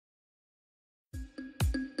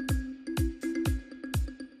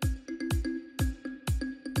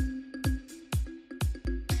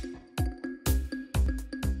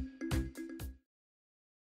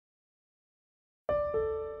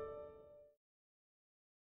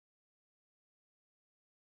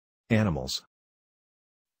Animals.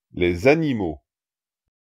 Les animaux.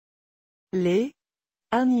 Les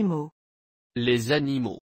animaux. Les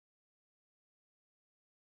animaux.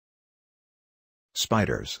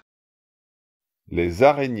 Spiders. Les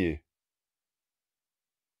araignées.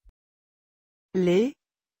 Les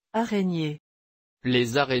araignées.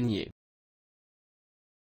 Les araignées.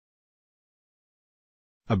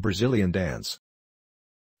 A Brazilian dance.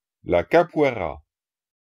 La capoeira.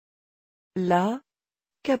 La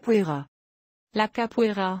capoeira. La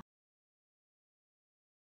capoeira.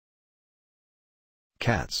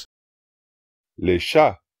 Cats. Les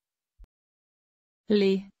chats.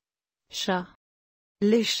 Les chats.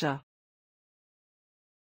 Les chats.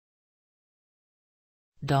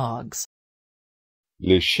 Dogs.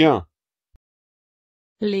 Les chiens.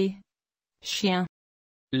 Les chiens.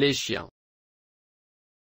 Les chiens.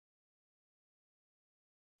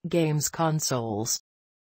 Games consoles.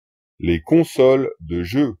 Les consoles de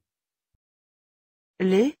jeux.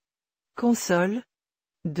 Les consoles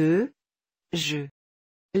de jeux.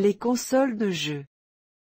 Les consoles de jeux.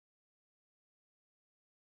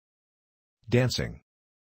 Dancing.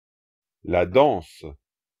 La danse.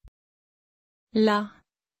 La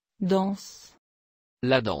danse.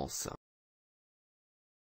 La danse.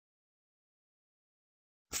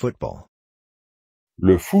 Football.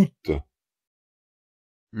 Le foot.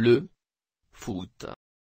 Le foot.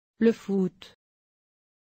 Le foot.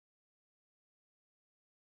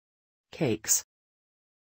 Cakes.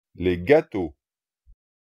 Les gâteaux.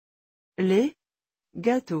 Les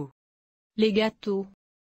gâteaux. Les gâteaux.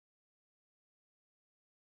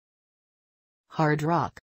 Hard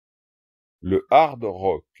rock. Le hard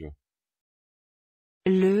rock.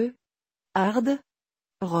 Le hard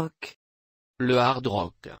rock. Le hard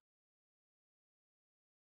rock.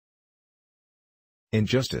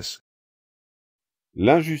 Injustice.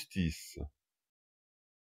 L'injustice.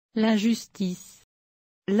 L'injustice.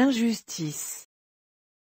 L'injustice.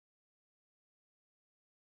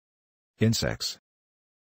 Insects.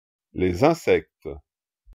 Les insectes.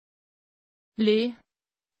 Les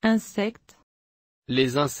insectes.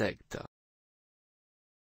 Les insectes.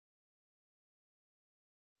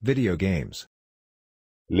 Video games.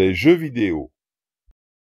 Les jeux vidéo.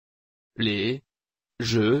 Les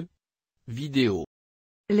jeux vidéo.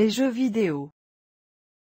 Les jeux vidéo.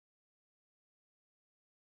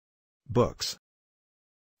 Books.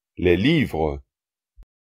 Les livres.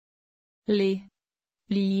 Les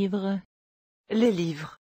livres. Les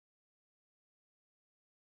livres.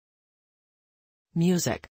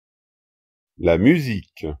 Music. La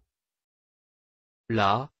musique.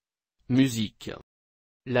 La musique.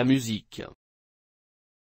 La musique.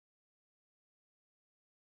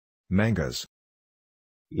 Mangas.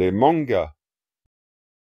 Les mangas.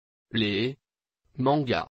 Les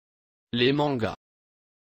mangas. Les mangas.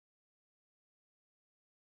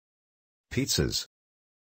 Pizzas.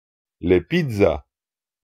 Les pizzas.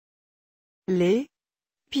 Les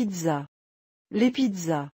pizzas. Les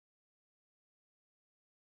pizzas.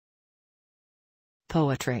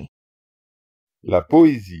 Poetry. La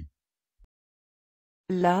poésie.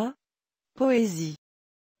 La poésie.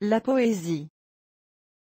 La poésie.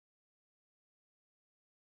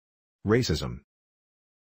 Racism.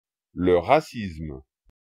 Le racisme.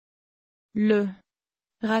 Le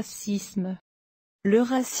racisme. Le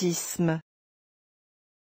racisme.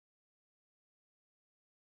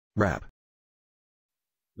 Rap.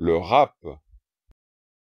 Le rap.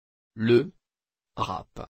 Le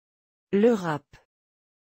rap. Le rap.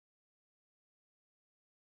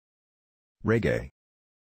 Reggae.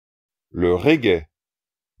 Le reggae.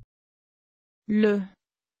 Le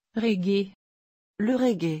reggae. Le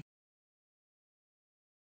reggae.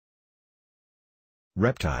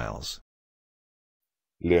 Reptiles.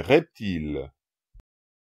 Les reptiles.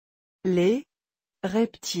 Les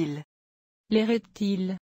reptiles. Les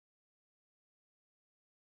reptiles.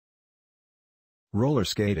 Roller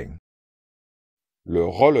skating. Le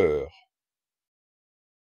roller.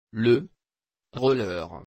 Le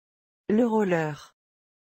roller. Le roller.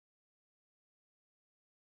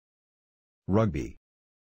 Rugby.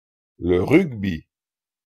 Le rugby.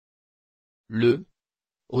 Le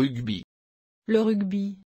rugby. Le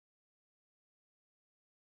rugby.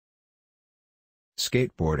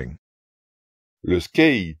 Skateboarding. Le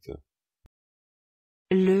skate.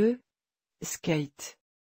 Le skate.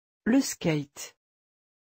 Le skate.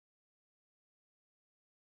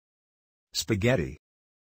 Spaghetti.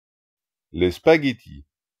 Les spaghettis.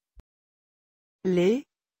 Les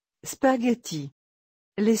spaghettis.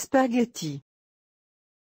 Les spaghettis.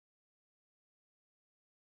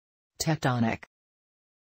 Tectonic.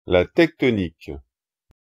 La tectonique.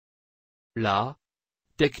 La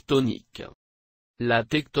Tectonique. La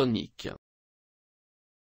tectonique.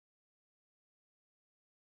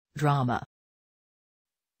 Drama.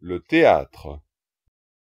 Le théâtre.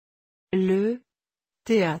 Le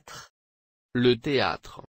théâtre. Le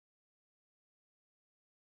théâtre.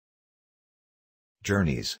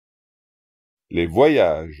 Journeys. Les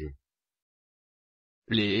voyages.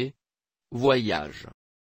 Les voyages.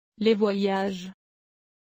 Les voyages.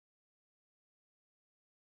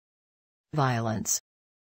 Violence.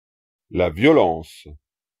 La violence.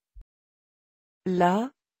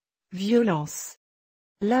 La violence.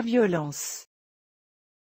 La violence.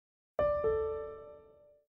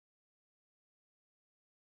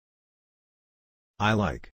 I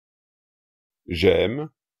like. J'aime.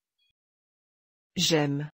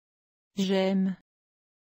 J'aime. J'aime.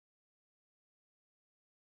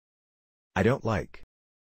 I don't like.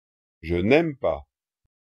 Je n'aime pas.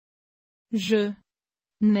 Je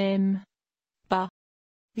n'aime pas.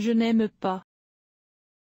 Je n'aime pas.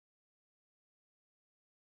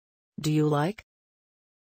 Do you like?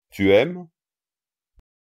 Tu aimes?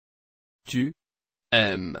 Tu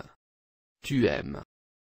aimes. Tu aimes.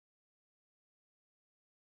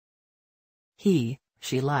 He,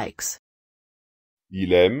 she likes.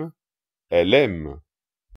 Il aime. Elle aime.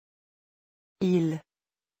 Il.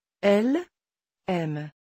 Elle.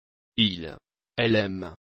 Aime. Il. Elle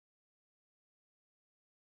aime.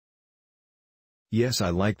 Yes, I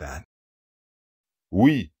like that.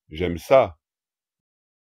 Oui, j'aime ça.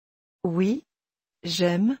 Oui.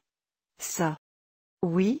 J'aime. Ça.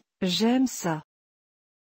 Oui, j'aime ça.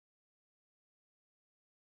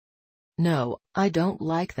 No, I don't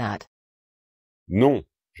like that. Non,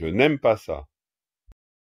 je n'aime pas ça.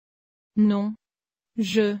 Non.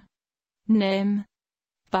 Je n'aime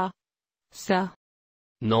pas ça.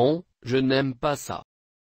 Non, je n'aime pas ça.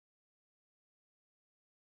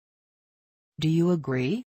 Do you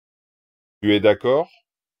agree? Tu es d'accord?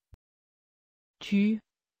 Tu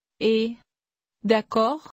es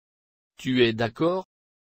d'accord? Tu es d'accord?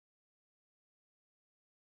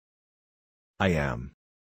 I am.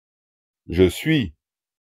 Je suis.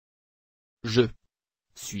 Je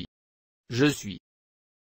suis. Je suis.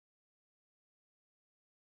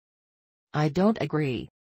 I don't agree.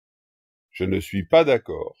 Je ne suis pas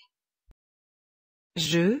d'accord.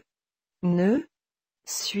 Je ne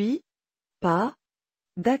suis pas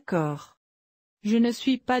d'accord. Je ne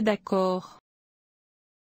suis pas d'accord.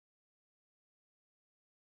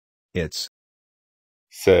 It's.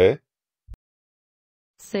 C'est.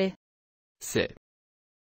 C'est. C'est.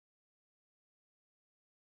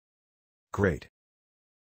 Great.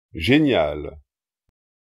 Génial.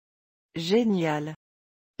 Génial.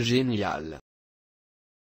 Génial.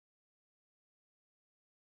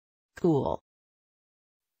 Cool.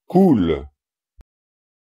 Cool.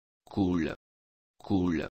 Cool.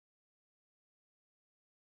 Cool.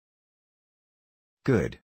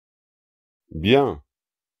 Good. Bien.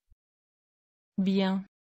 Bien.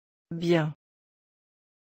 Bien.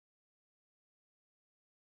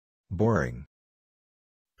 Boring.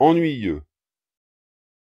 Ennuyeux.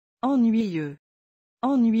 Ennuyeux.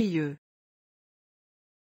 Ennuyeux.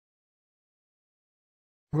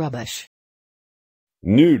 Rubbish.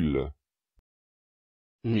 Nul.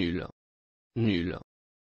 Nul. Nul.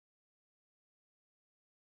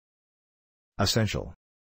 Essential.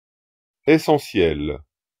 Essentiel.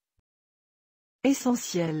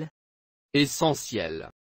 Essentiel.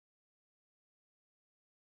 Essentiel.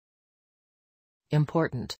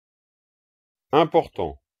 Important.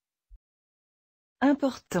 Important.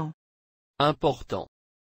 Important. Important.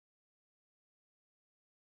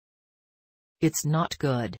 It's not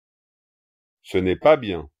good. Ce n'est pas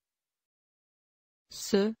bien.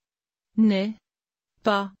 Ce n'est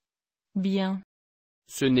pas bien.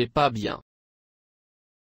 Ce n'est pas bien.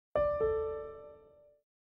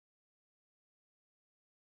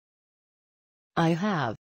 I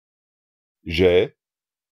have. J'ai.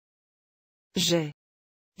 J'ai.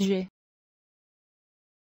 J'ai.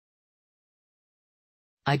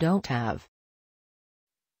 I don't have.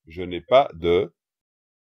 Je n'ai pas de.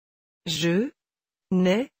 Je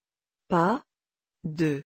n'ai pas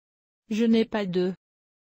de. Je n'ai pas de.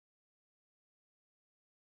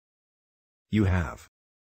 You have.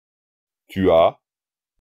 Tu as.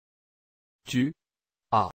 Tu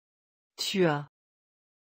Tu as.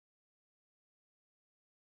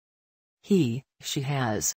 He, she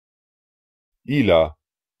has. Il a.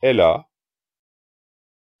 Elle a.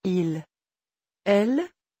 Il. Elle.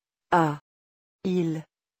 A. Il.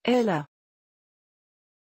 Elle a.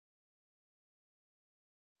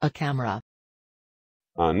 A camera.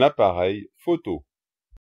 Un appareil photo.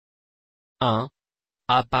 un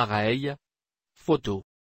appareil photo.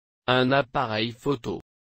 Un appareil photo.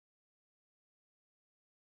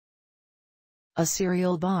 A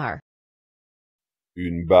cereal bar.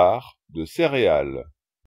 Une barre de céréales.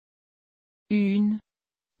 Une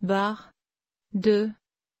barre de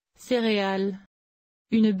céréales.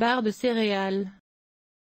 Une barre de céréales.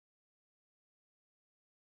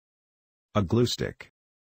 A glue stick.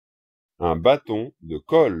 Un bâton de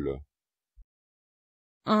colle.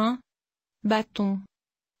 Un bâton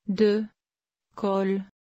de colle.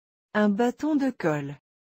 Un bâton de colle.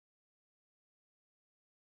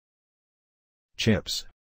 Chips.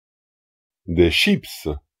 Des chips.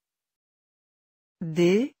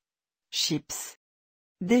 Des chips.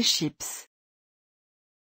 Des chips.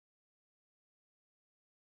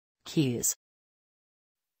 Keys.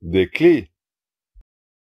 Des clés.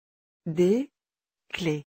 Des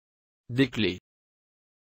clés. Des clés.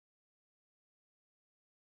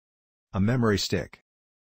 A memory stick.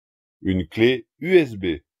 Une clé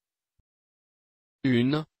USB.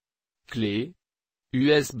 Une clé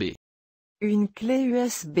USB. Une clé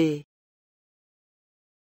USB.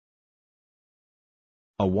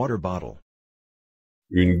 A water bottle.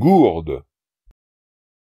 Une gourde.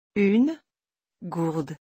 Une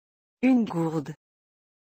gourde. Une gourde.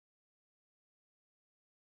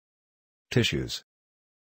 Tissues.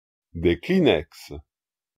 Des Kleenex.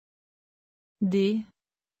 Des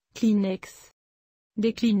Kleenex.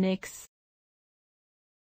 Des Kleenex.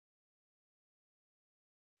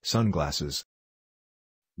 Sunglasses.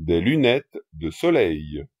 Des lunettes de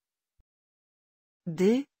soleil.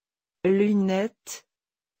 Des lunettes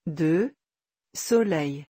de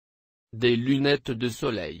soleil. Des lunettes de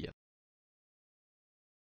soleil.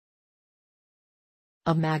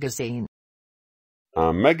 A magazine.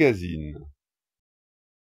 Un magazine.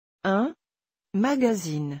 Un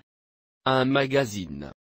magazine. Un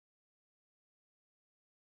magazine.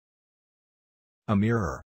 A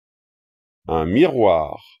mirror. Un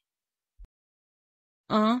miroir.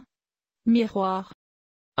 Un miroir.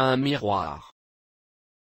 Un miroir.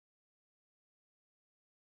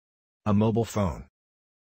 A mobile phone.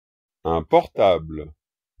 Un portable.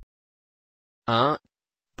 Un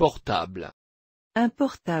portable. Un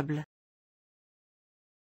portable.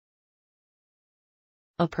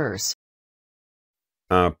 A purse.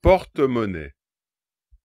 Un porte-monnaie.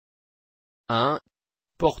 Un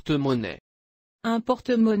porte-monnaie. Un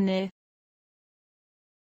porte-monnaie.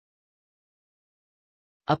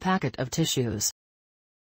 A packet of tissues.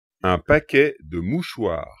 Un paquet de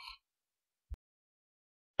mouchoirs.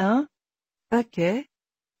 Un paquet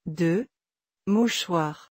de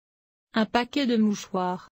mouchoirs. Un paquet de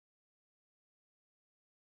mouchoirs.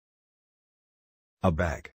 A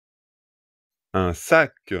bag. Un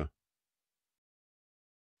sac.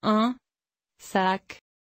 Un sac.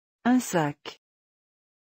 Un sac.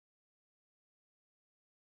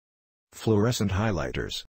 Fluorescent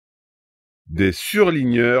highlighters. Des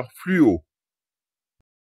surligneurs fluo.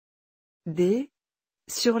 Des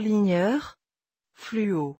surligneurs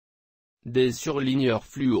fluo. Des surligneurs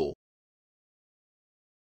fluo.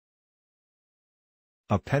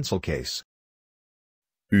 A pencil case.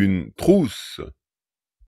 Une trousse.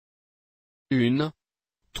 Une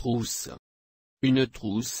trousse. Une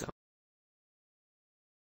trousse.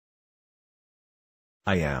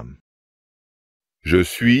 I am. Je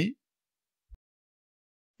suis.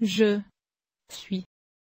 Je suis.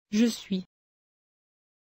 Je suis.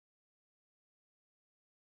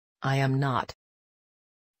 I am not.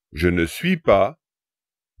 Je ne suis pas.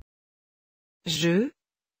 Je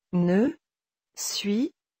ne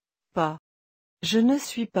suis pas. Je ne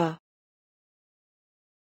suis pas.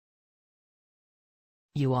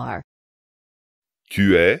 You are.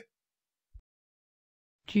 Tu es.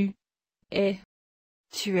 Tu es.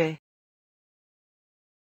 Tu es.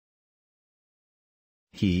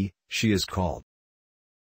 He, she is called.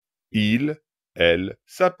 Il, elle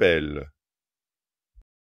s'appelle.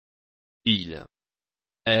 Il.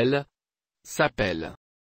 Elle. S'appelle.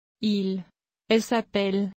 Il. Elle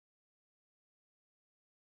s'appelle.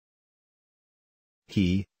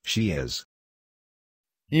 He, she is.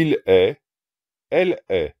 Il est. Elle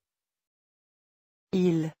est.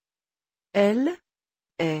 Il. Elle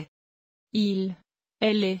est. Il.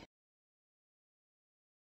 Elle est.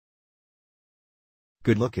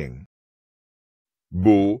 Good looking.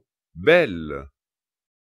 Beau, belle.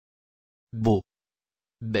 Beau.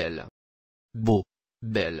 Belle. Beau.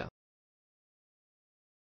 Belle.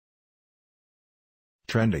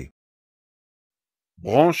 Trendy.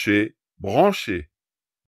 Branché, branché.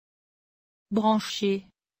 Branché.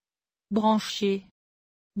 Branché.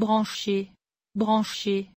 Branché.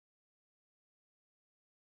 Branché.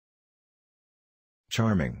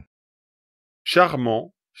 Charming.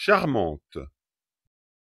 Charmant, charmante.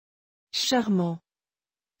 Charmant.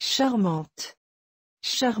 Charmante.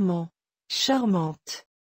 Charmant. Charmante.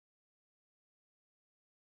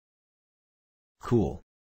 Cool.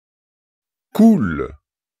 Cool.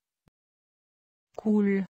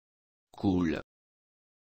 cool, cool,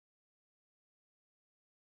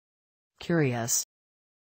 curious,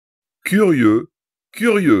 Curieux,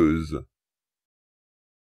 curieuse.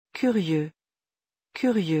 Curieux.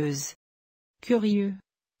 Curieuse. curieux,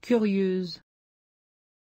 curieuse,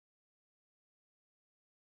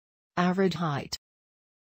 average height,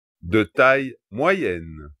 De taille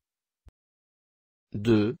moyenne.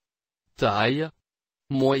 de taille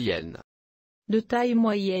moyenne, de taille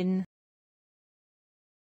moyenne,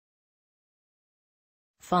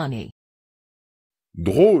 funny,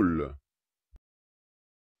 Drôle.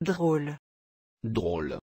 Drôle.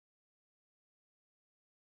 drôle,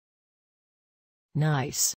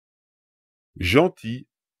 nice, Gentil,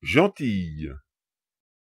 gentille.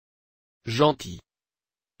 gentil,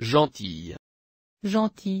 gentille,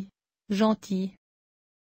 gentil, gentil,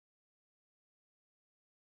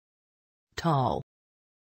 tall,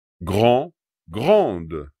 Grand,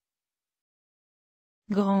 grande.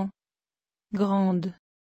 grand, grande,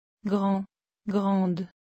 grand, grande,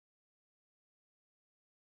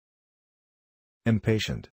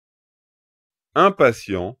 Impatient.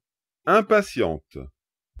 Impatient, impatiente.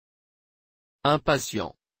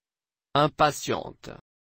 impatient, impatiente,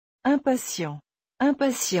 Impatient.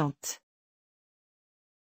 Impatiente.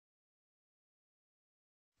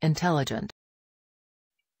 intelligent,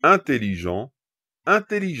 Intelligent,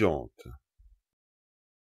 intelligente.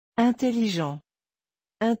 Intelligent.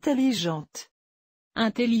 Intelligente.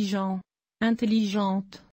 intelligent,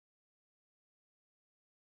 intelligente,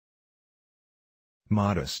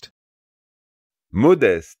 Modest.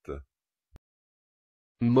 Modeste.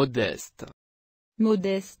 modeste,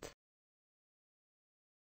 modeste,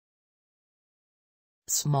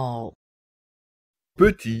 small,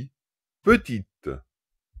 Petit, petite.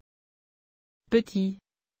 petit,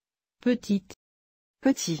 petite,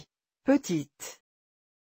 Petit. Petite.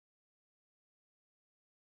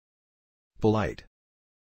 Polite.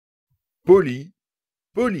 Poli,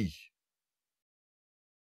 poli.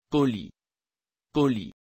 poli,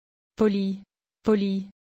 poli, poli, poli,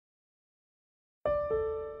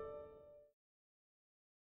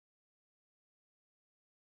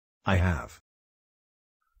 I have.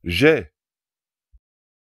 J'ai,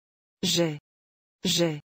 J'ai.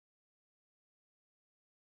 J'ai.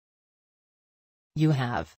 you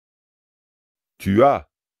have, tu as.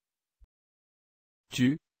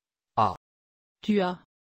 tu, tu as,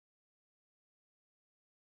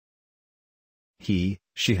 He,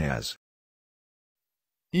 she has.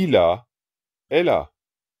 Il a, elle a.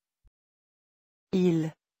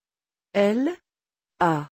 Il. Elle.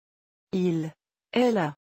 A. Il. Elle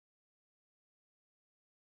a.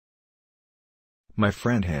 My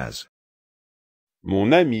friend has.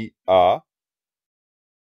 Mon ami a.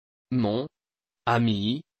 mon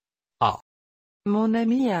ami, Mon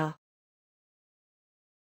ami a.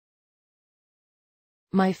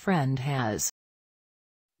 my friend has,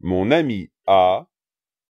 Mon ami a.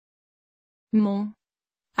 mon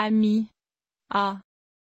ami a,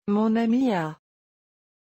 Mon ami a.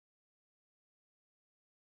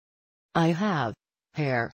 I have,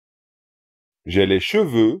 hair, J'ai les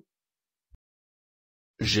cheveux.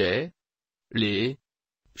 j'ai les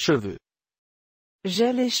cheveux,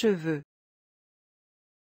 J'ai les cheveux.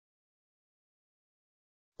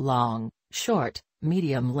 long, short,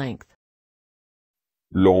 medium length,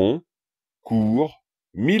 Long, court,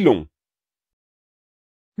 mi-long.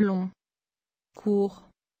 long, court,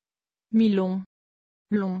 mi-long,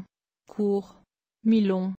 long, court,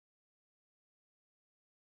 mi-long,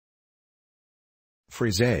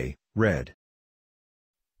 Frisé, red.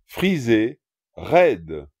 Frisé,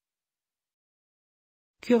 raide.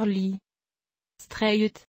 curly,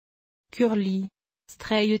 straight, curly,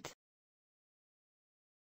 straight,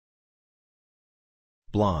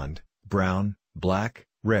 Blonde, brown, black,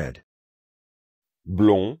 red.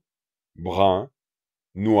 Blond, brun,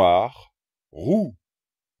 noir, roux.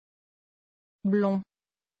 blond,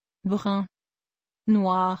 brun,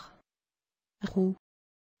 noir, roux,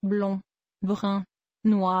 blond, brun,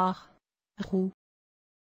 noir, roux,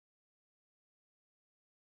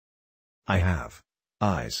 I have.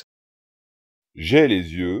 Eyes. J'ai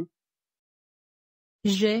les yeux.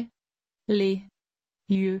 j'ai les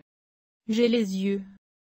yeux, j'ai les yeux,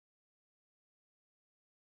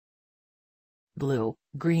 blue,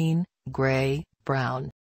 green, gray, brown,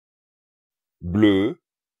 Bleu,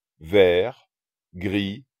 vert,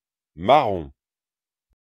 gris, marron.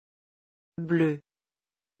 Bleu.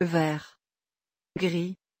 vert,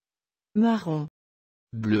 gris, marron.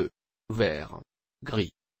 bleu, vert,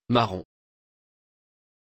 gris, marron.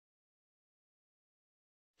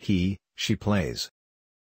 He, she plays.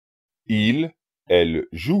 Il, elle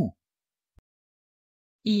joue.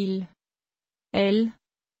 Il, elle,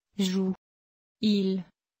 joue. Il,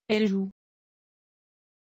 elle joue.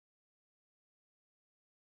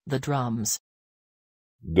 The drums.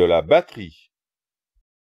 De la batterie.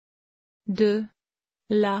 De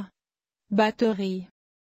la batterie.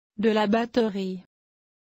 De la batterie.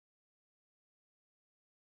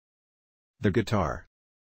 The guitar.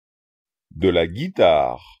 De la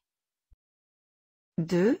guitare.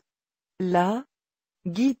 De la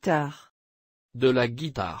guitare. De la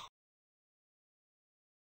guitare.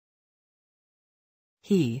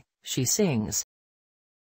 He, she sings.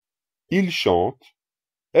 Il chante.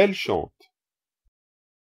 Elle chante.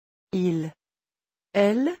 Il,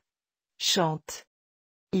 elle, chante.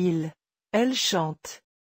 Il, elle chante.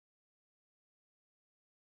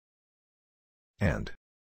 And.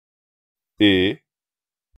 Et,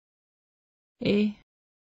 Et,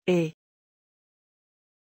 Et,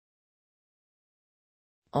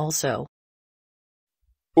 Also.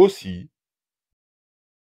 aussi.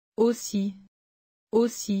 aussi.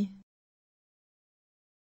 Aussi.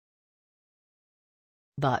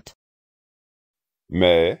 But.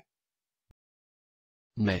 Mais,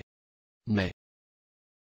 Mais.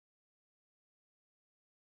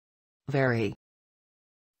 Very.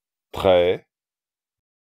 très,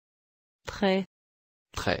 Très.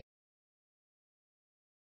 Très.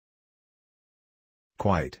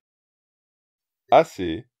 Quite.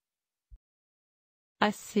 assez,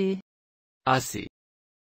 Assez. Assez.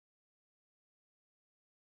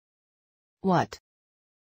 What?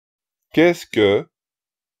 qu'est-ce que,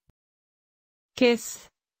 Qu'est-ce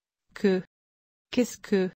que. Qu'est-ce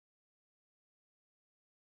que.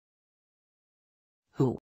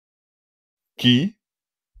 Who? qui,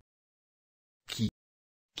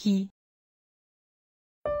 Qui.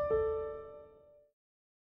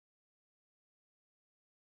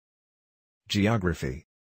 Geography.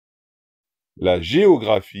 la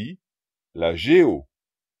géographie, la géo,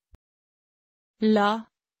 La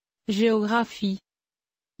géographie.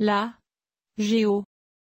 La géo.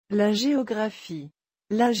 la géographie.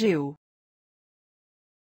 La géo.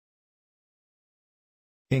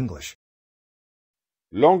 English.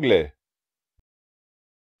 l'anglais,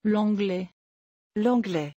 L'anglais.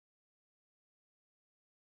 L'anglais.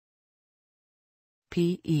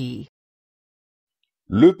 P.E.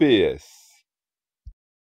 l'EPS,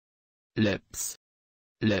 Leps.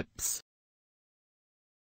 Leps.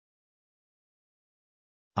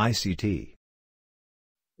 ICT.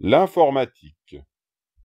 l'informatique,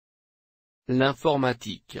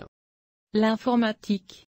 L'informatique.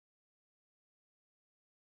 L'informatique.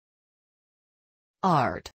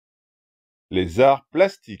 Art. les arts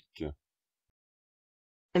plastiques,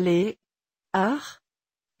 Les arts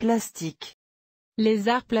plastiques. Les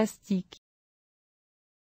arts plastiques.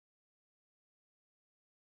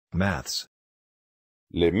 Maths.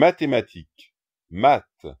 les mathématiques,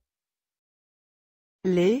 maths,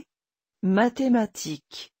 Les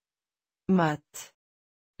mathématiques. Maths.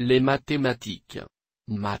 Les mathématiques.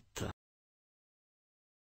 Maths.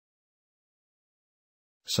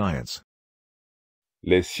 Science.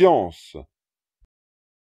 les sciences,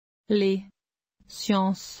 Les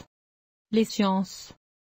sciences. Les sciences.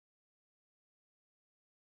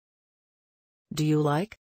 Do you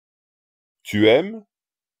like? tu aimes,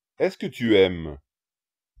 est-ce que tu aimes,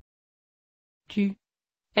 Tu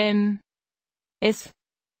aimes. Est-ce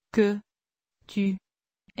que tu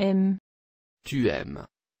aimes? Tu aimes.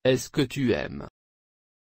 Est-ce que tu aimes?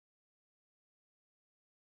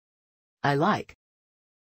 I like.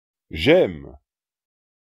 j'aime,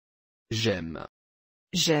 J'aime.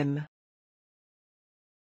 J'aime.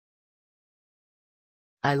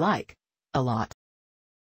 I like. A lot.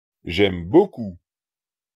 j'aime beaucoup,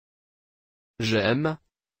 J'aime.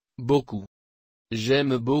 Beaucoup.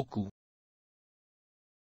 J'aime beaucoup.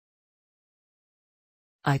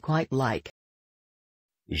 I quite like.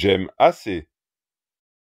 j'aime assez,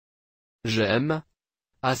 J'aime.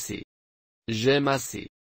 Assez. J'aime assez.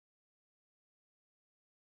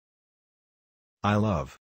 I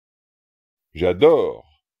love. j'adore,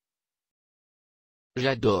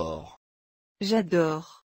 J'adore.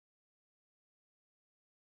 J'adore.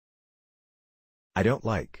 I don't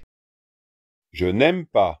like. je n'aime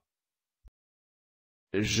pas,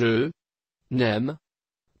 Je n'aime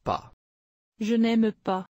pas. Je n'aime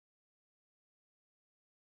pas.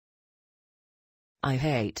 I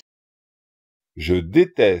hate. je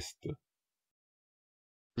déteste,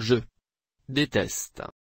 Je déteste.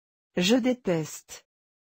 Je déteste.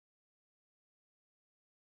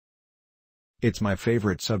 It's my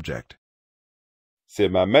favorite subject. C'est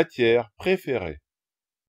ma matière préférée.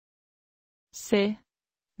 C'est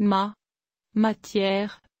ma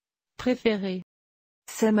matière préférée.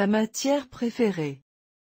 C'est ma matière préférée.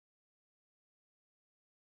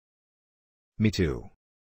 Me too.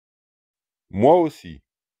 Moi aussi.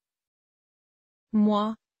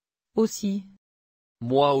 Moi aussi.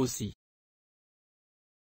 Moi aussi.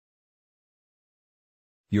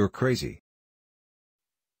 You're crazy.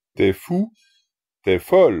 T'es fou, t'es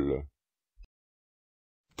folle.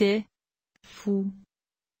 T'es fou.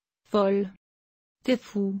 Folle. T'es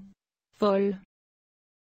fou. Folle.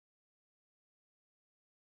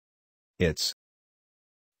 It's.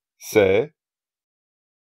 C'est.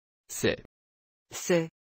 C'est. C'est.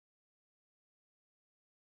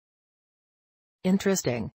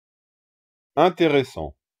 Interesting.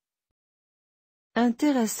 Intéressant.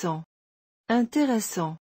 Intéressant.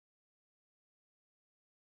 Intéressant.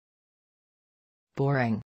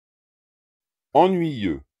 Boring.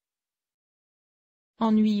 Ennuyeux.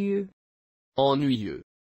 Ennuyeux. Ennuyeux.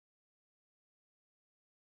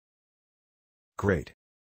 Great.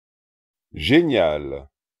 Génial.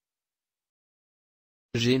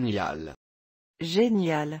 Génial.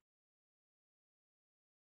 Génial.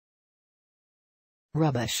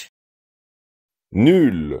 Rubbish.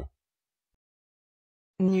 Nul.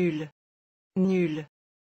 Nul. Nul.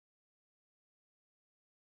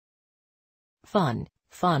 Fun.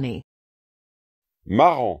 Funny.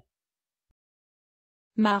 Marrant.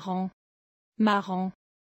 Marrant. Marrant.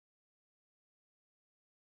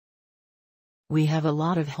 We have a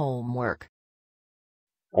lot of homework.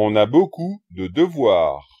 On a beaucoup de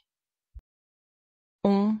devoirs.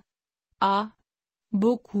 On a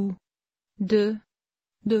beaucoup de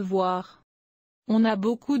devoirs. On a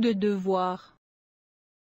beaucoup de devoirs.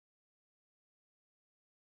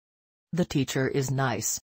 The teacher is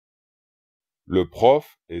nice. Le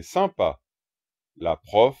prof est sympa. La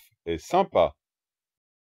prof est sympa.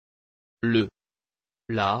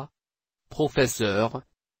 La professeur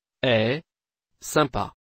est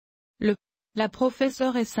sympa. La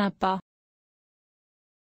professeure est sympa.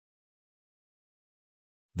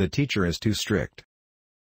 The teacher is too strict.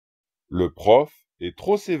 Le prof est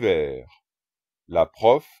trop sévère. La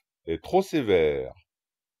prof est trop sévère.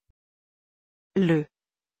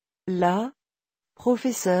 La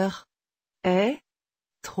professeur est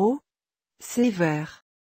trop sévère.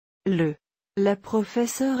 La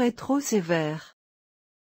professeure est trop sévère.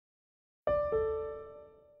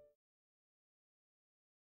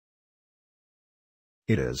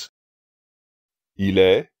 It is. Il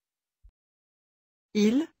est.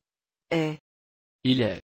 Il est. Il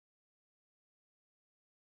est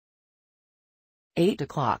 8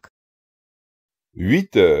 o'clock.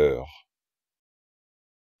 8 heures.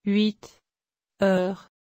 8 heures.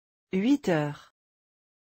 8 heures.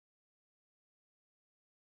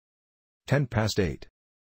 8:10.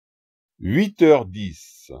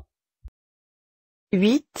 8h10.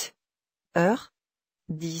 8 heures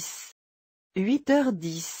 10.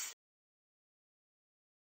 8h10.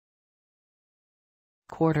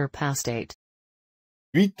 8:15.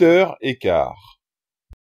 8h15. 8 heures et quart.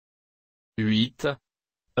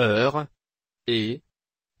 8h15.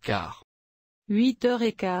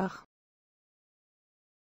 8:30.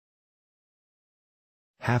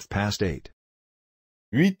 8h30.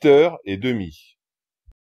 8 heures et demie.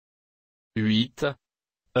 8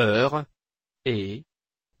 heures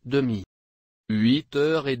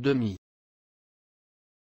et demie.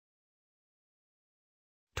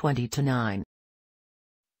 20 to 9.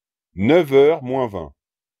 9h moins 20.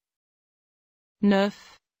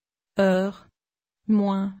 9 heures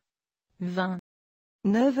moins 20.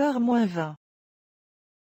 9h moins 20.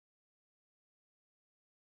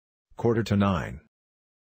 8:45.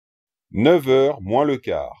 9h moins le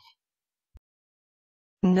quart.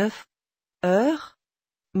 9 heures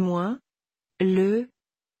moins le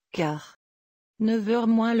quart. 9 heures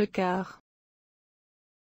moins le quart.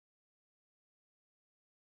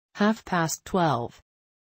 12:30.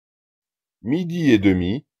 Midi et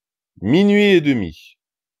demi. Minuit et demi.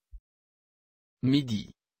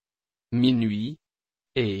 Midi. Minuit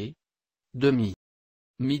et demi.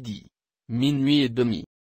 Midi. Minuit et demi.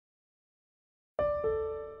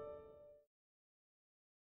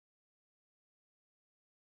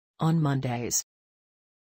 On Mondays.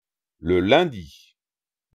 Le lundi.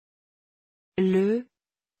 Le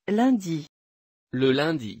lundi. Le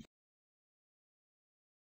lundi.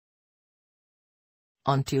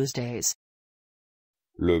 On Tuesdays.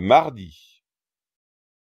 Le mardi.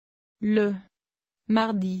 Le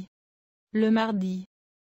mardi. Le mardi.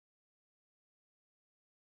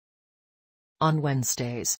 On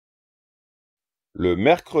Wednesdays. Le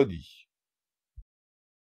mercredi.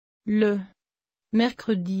 Le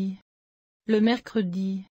mercredi. Le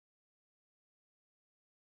mercredi.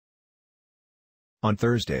 On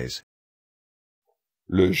Thursdays.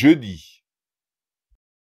 Le jeudi.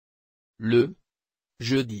 Le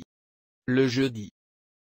jeudi. Le jeudi.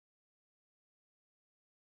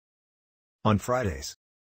 On Fridays.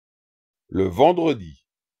 Le vendredi.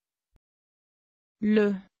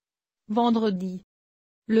 Le vendredi.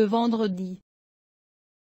 Le vendredi.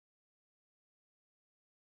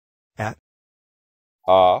 At.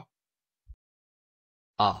 À.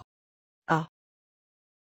 À.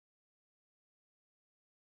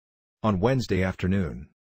 On Wednesday afternoon.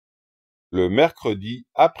 Le mercredi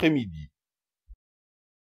après-midi.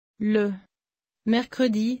 Le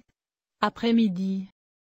mercredi après-midi.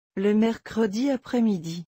 Le mercredi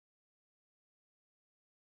après-midi.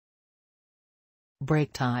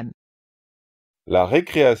 Break time. La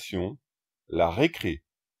récréation. La récré.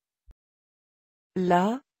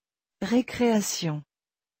 La récréation.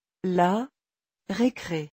 La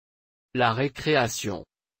récré. La récréation.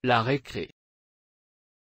 La récré.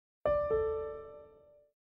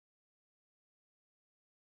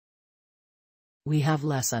 We have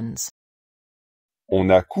lessons. On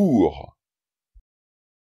a cours.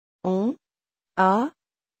 On a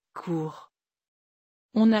cours.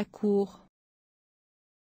 On a cours.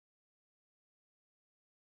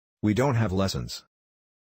 We don't have lessons.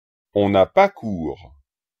 On n'a pas cours.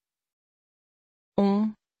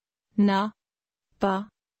 On n'a pas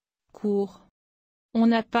cours. On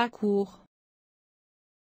n'a pas cours.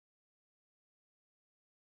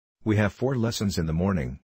 We have 4 lessons in the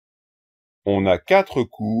morning. On a 4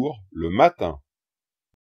 cours le matin.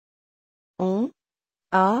 On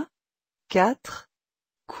a 4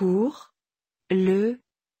 cours le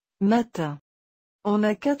matin. On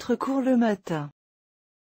a 4 cours le matin.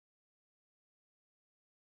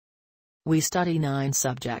 We study 9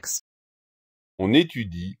 subjects. On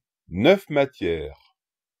étudie 9 matières.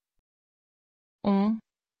 On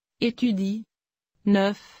étudie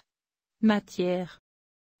 9 matières.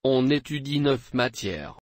 On étudie 9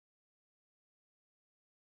 matières.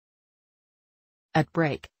 At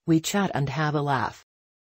break, we chat and have a laugh.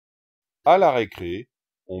 À la récré,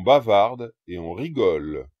 on bavarde et on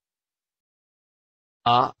rigole.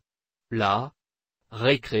 À la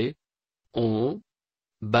récré, on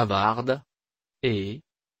bavarde et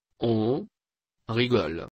on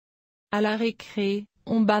rigole. À la récré,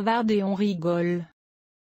 on bavarde et on rigole.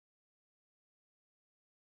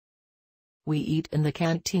 We eat in the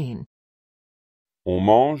canteen. On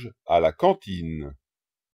mange à la cantine.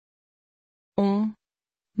 On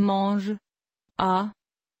mange à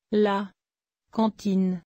la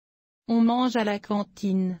cantine. On mange à la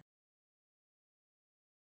cantine.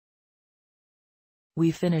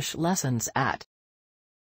 We finish lessons at.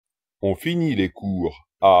 On finit les cours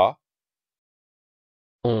à.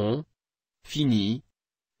 On finit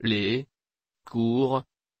les cours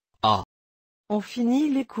à. On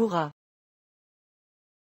finit les cours à.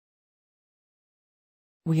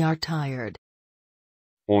 We are tired.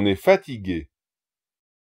 On est fatigué.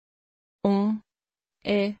 On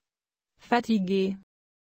est fatigué.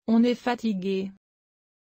 On est fatigué.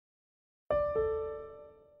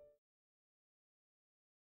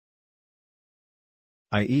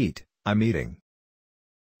 I eat, I'm eating.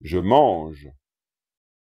 Je mange.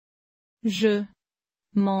 Je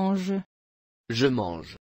mange. Je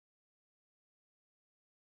mange.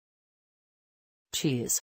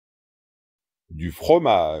 Cheese. Du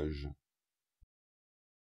fromage.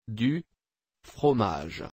 Du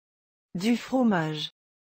fromage. Du fromage.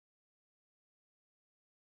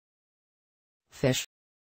 Fish.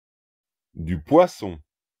 Du poisson.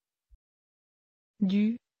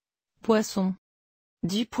 Du poisson.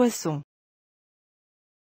 Du poisson.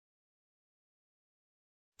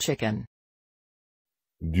 Chicken.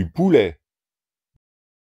 Du poulet.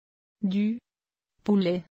 Du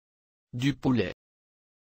poulet. Du poulet.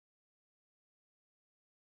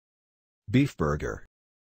 Beef burger.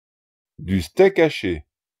 Du steak haché.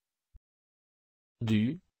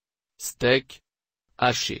 Du steak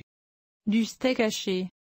haché. Du steak haché.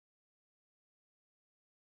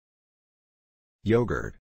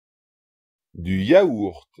 Yogurt. Du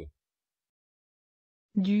yaourt.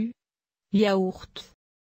 Du yaourt.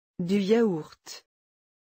 Du yaourt.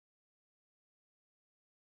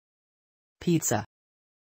 Pizza.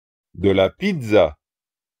 De la pizza.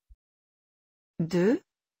 De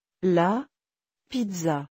la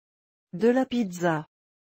pizza. De la pizza.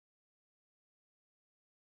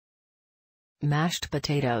 Mashed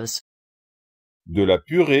potatoes. De la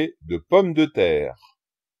purée de pommes de terre.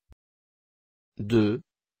 de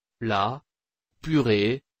la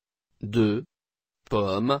purée de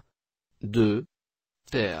pommes de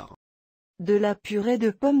terre. De la purée de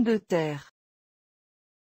pommes de terre.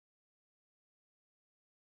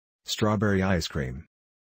 Strawberry ice cream.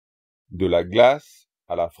 De la glace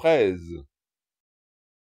à la fraise.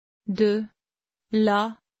 De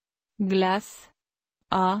la glace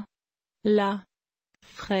à la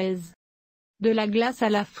fraise. De la glace à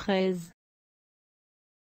la fraise.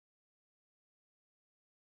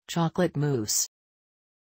 Chocolate mousse.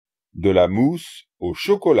 De la mousse au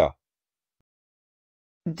chocolat.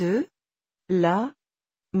 De la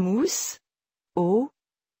mousse au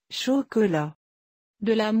chocolat.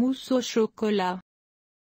 De la mousse au chocolat.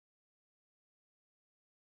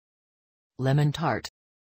 Lemon tart.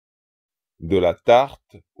 De la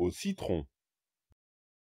tarte au citron.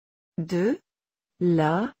 De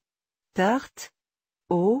la tarte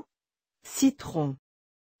au citron.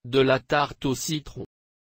 De la tarte au citron.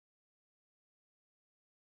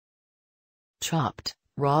 Chopped,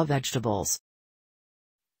 raw vegetables.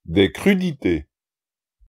 Des crudités.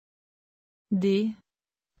 Des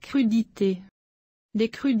crudités. Des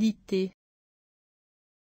crudités.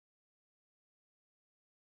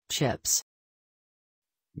 Chips.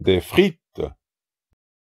 Des frites.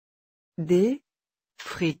 Des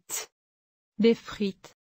frites. Des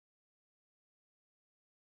frites.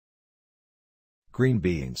 Green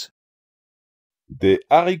beans. Des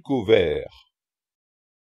haricots verts.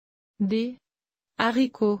 Des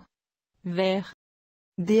haricots verts.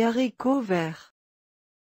 Des haricots verts.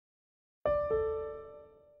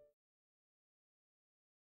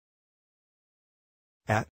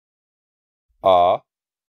 At. À.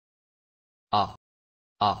 A.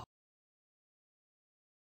 A.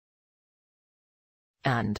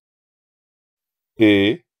 And.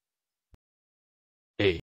 Et.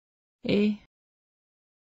 Et.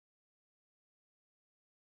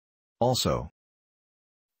 Also.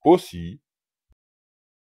 Aussi.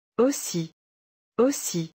 Aussi.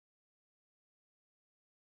 Aussi.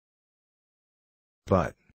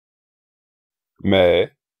 But.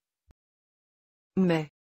 Mais. Mais.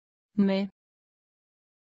 Mais.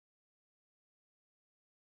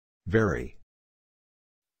 Very.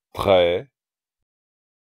 Très.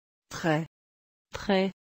 Très.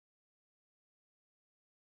 Très.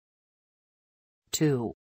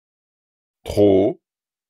 Too. Trop.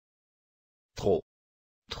 Trop.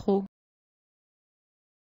 Trop.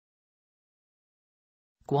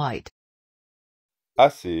 Quite.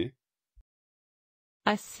 Assez.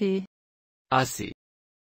 Assez. Assez.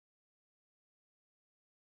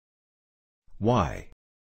 Why?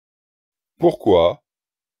 Pourquoi?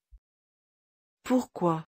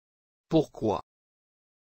 Pourquoi? Pourquoi?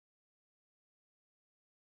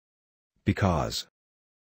 Because.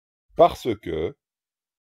 Parce que.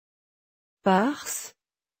 Parce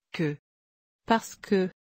que. Parce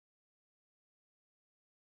que.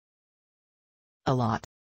 A lot.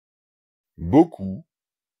 Beaucoup.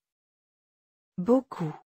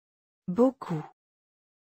 Beaucoup. Beaucoup.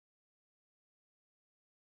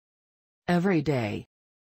 Every day.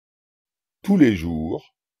 Tous les jours.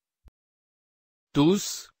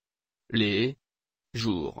 Tous les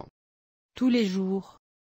jours. Tous les jours.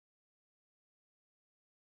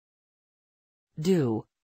 Do.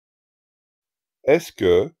 Est-ce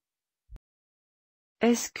que.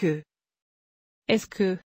 Est-ce que. Est-ce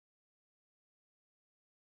que.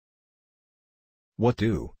 What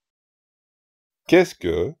do? Qu'est-ce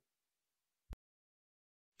que.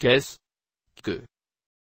 Qu'est-ce que?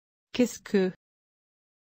 Qu'est-ce que.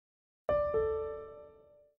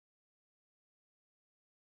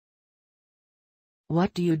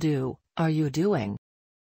 What do you do? Are you doing?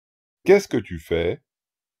 Qu'est-ce que tu fais?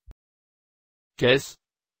 Qu'est-ce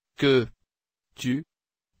que tu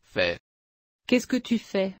fais? Qu'est-ce que tu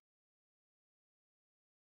fais?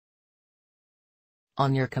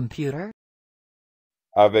 On your computer?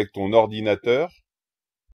 Avec ton ordinateur?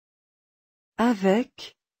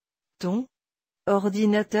 Avec ton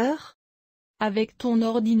ordinateur? Avec ton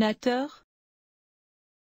ordinateur?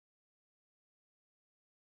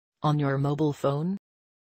 On your mobile phone?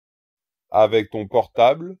 Avec ton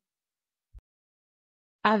portable?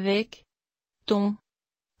 Avec ton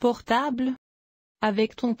portable?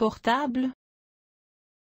 Avec ton portable?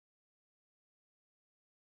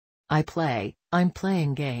 I play. I'm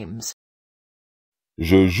playing games.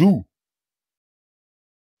 Je joue.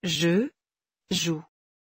 Je joue.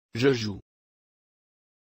 Je joue.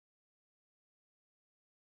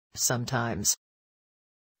 Sometimes.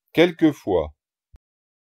 Quelquefois.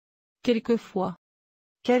 Quelquefois.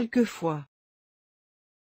 Quelquefois.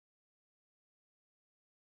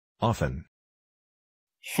 Often.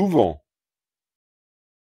 Souvent.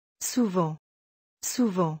 souvent,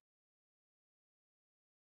 souvent.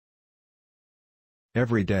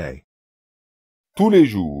 Every day. Tous les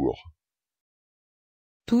jours.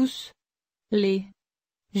 tous les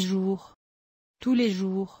jours, tous les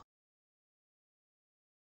jours.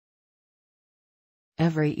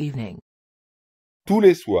 Every evening. Tous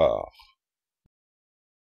les soirs.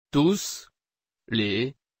 tous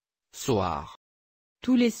les soirs,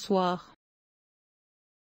 Tous les soirs.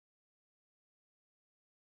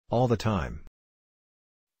 All the time.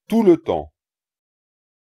 Tout le temps.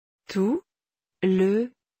 Tout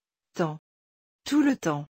le temps. Tout le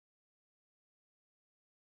temps.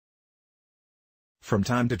 From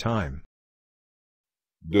time to time.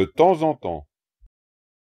 De temps en temps.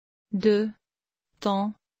 De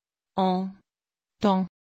temps en temps.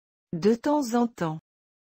 De temps en temps.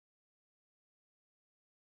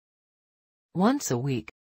 Once a week.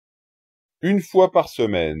 Une fois par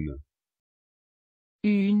semaine.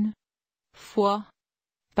 Une fois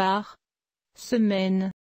par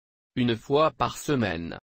semaine. une fois par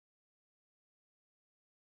semaine,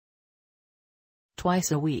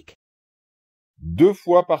 Twice a week. 2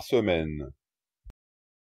 fois par semaine.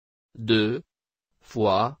 2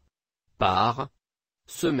 fois par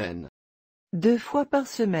semaine, 2 fois par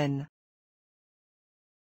semaine.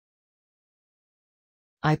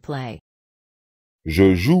 I play.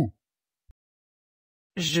 Je joue.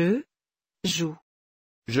 Je joue.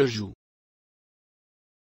 je joue,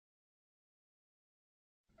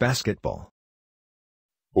 Basketball.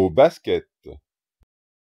 Au basket.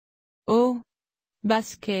 Au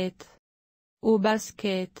basket. Au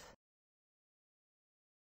basket.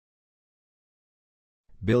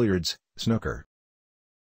 Billiards, snooker.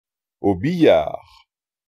 Au billard.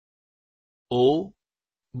 au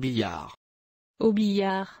billard, Au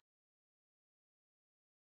billard.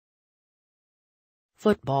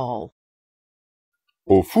 Football.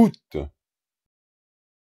 Au foot.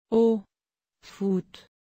 Au foot.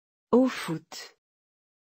 Au foot.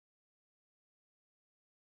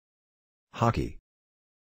 Hockey.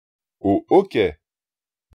 Au hockey.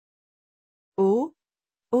 Au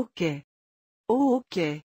hockey. Au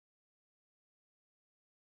hockey.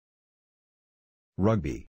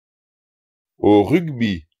 Rugby. Au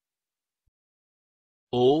rugby.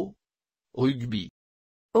 au rugby,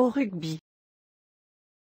 Au rugby.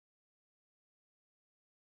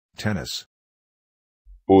 Tennis.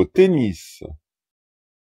 Au tennis.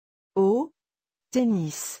 Au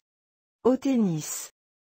tennis. Au tennis.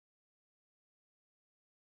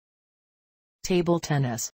 Table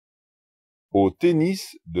tennis. Au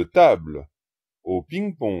tennis de table. Au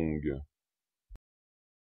ping-pong.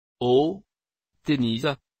 au tennis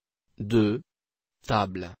de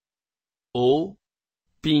table, au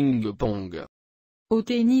ping-pong, Au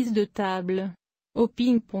tennis de table. Au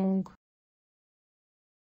ping-pong.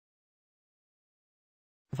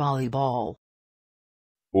 Volleyball.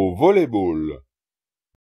 Au volleyball.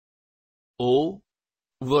 au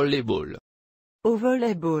volleyball, Au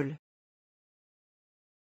volleyball.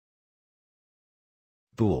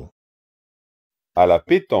 Pool. À la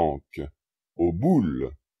pétanque. Aux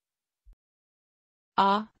boules.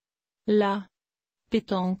 À la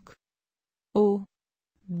pétanque. Aux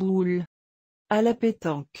boules. À la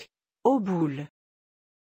pétanque. Aux boules.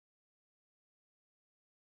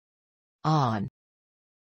 On.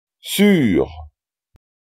 Sur.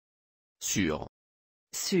 sur,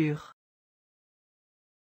 Sur.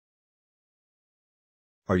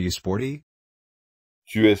 Are you sporty?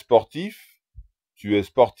 Tu es sportif? Tu es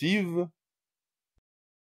sportive?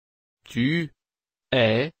 tu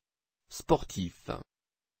es sportif,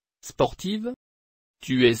 sportive,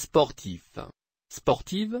 tu es sportif,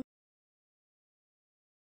 sportive,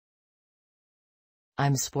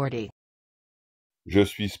 I'm sporty. Je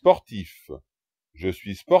suis sportif. Je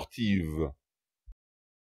suis sportive.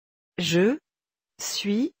 Je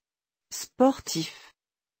suis sportif.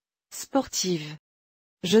 Sportive.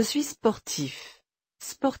 Je suis sportif.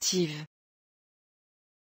 Sportive.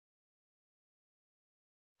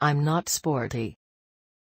 I'm not sporty.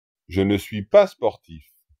 Je ne suis pas sportif.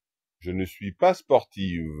 Je ne suis pas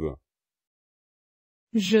sportive.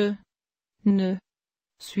 Je ne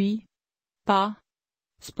suis pas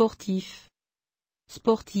sportif.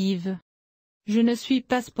 Sportive. Je ne suis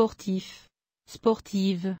pas sportif.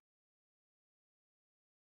 Sportive.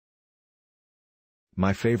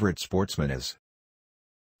 My favorite sportsman is.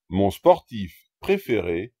 Mon sportif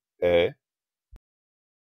préféré est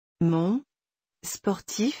Mon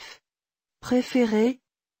sportif préféré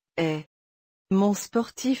est. Mon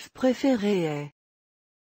sportif préféré est.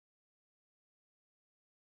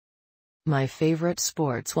 My favorite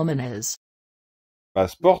sportswoman is. ma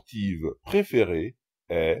sportive préférée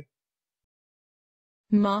est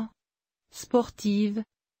Ma sportive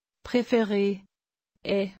préférée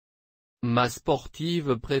est. Ma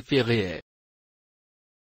sportive préférée est.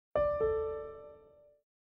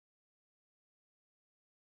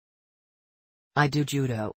 I do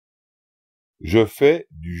judo. Je fais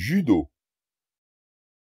du judo.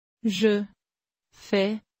 Je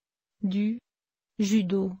fais du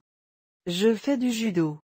judo. Je fais du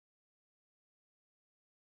judo.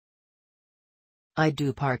 I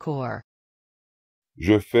do parkour.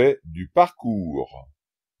 Je fais du parcours.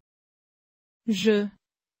 Je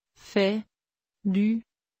fais du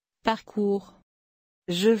parcours.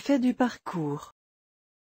 Je fais du parcours.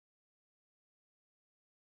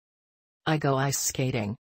 I go ice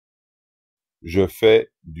skating. Je fais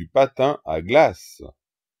du patin à glace.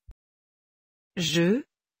 Je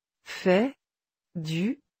fais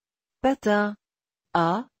du patin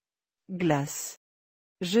à glace.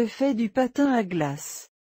 Je fais du patin à glace.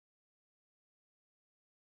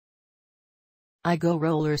 I go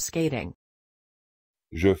roller skating.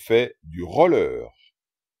 Je fais du roller.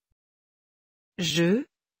 Je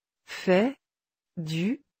fais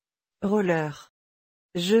du roller.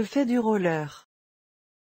 Je fais du roller.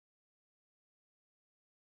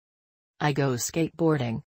 I go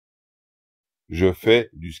skateboarding. Je fais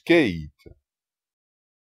du skate.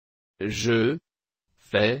 Je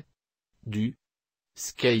fais du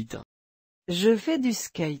skate. Je fais du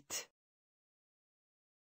skate.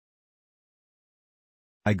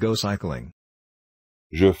 I go cycling.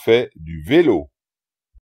 Je fais du vélo.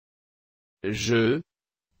 Je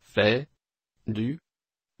fais du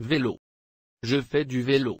vélo. Je fais du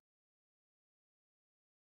vélo.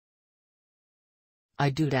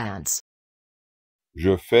 I do dance.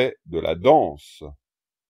 Je fais de la danse.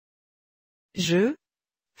 Je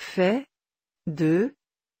fais de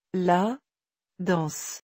la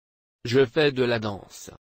danse. Je fais de la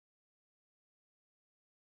danse.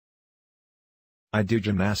 I do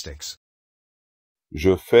gymnastics.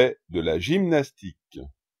 Je fais de la gymnastique.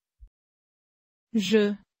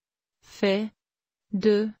 Je fais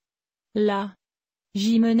de la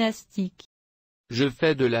gymnastique. Je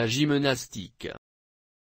fais de la gymnastique.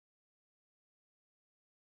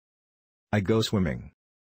 I go swimming.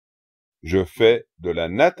 Je fais de la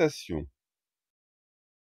natation.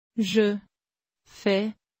 Je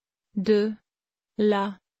fais de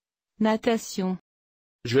la natation.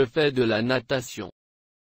 Je fais de la natation.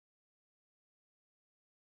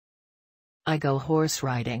 I go horse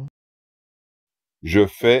riding. Je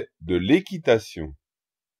fais de l'équitation.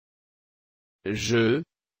 Je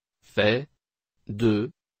fais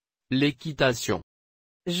de l'équitation.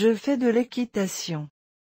 Je fais de l'équitation.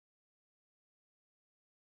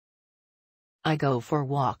 I go for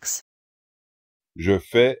walks. Je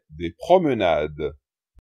fais des promenades.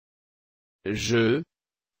 Je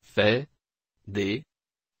fais des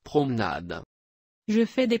promenades. Je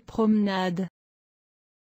fais des promenades.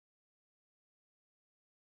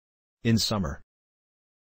 In summer.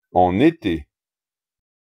 En été.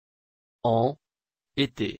 En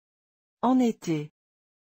été. En été.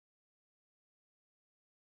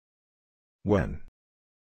 When.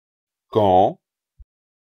 Quand.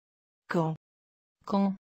 Quand.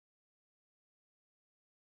 Quand.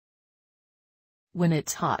 When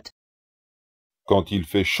it's hot. Quand il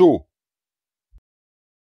fait chaud.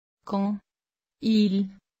 Quand il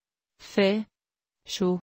fait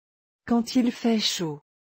chaud. Quand il fait chaud.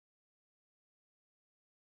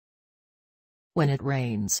 When it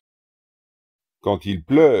rains. Quand il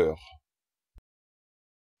pleure.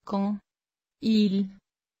 Quand il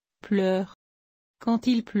pleure. Quand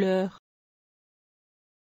il pleure.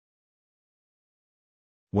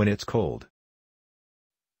 When it's cold.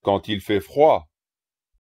 Quand il fait froid.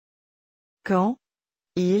 Quand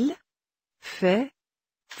il fait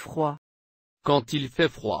froid. Quand il fait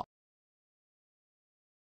froid.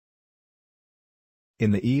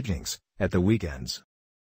 In the evenings, at the weekends.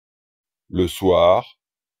 Le soir.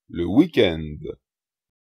 Le week-end.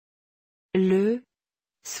 Le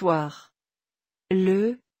soir.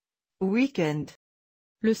 Le week-end.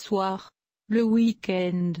 Le soir. Le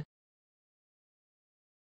week-end.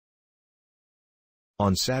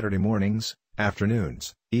 On Saturday mornings,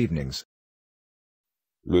 afternoons, evenings.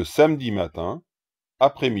 Le samedi matin.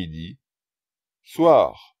 Après-midi.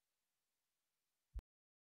 Soir.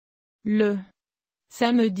 Le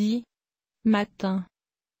samedi matin.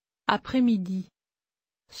 Après-midi.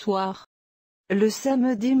 Soir. Le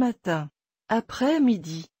samedi matin.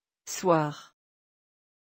 Après-midi. Soir.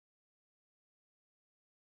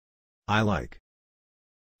 I like.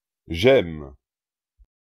 J'aime.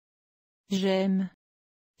 J'aime.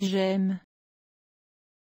 J'aime.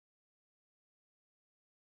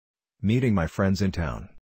 Meeting my friends in town.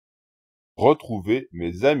 Retrouver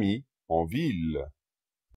mes amis en ville.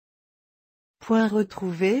 Point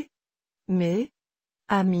retrouver, mes,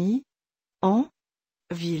 amis, en,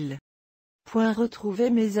 ville. Point retrouver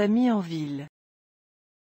mes amis en ville.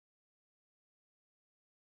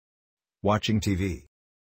 Watching TV.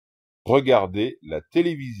 Regarder la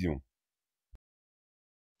télévision.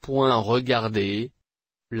 Point regarder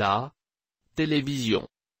la télévision.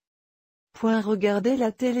 Point regarder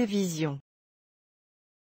la télévision.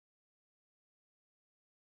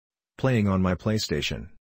 Playing on my PlayStation.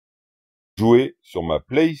 Jouer sur ma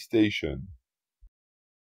PlayStation.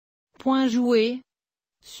 Point jouer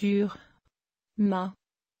sur ma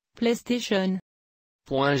PlayStation.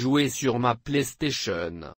 Point jouer sur ma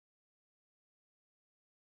PlayStation.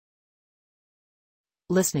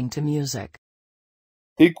 Listening to music.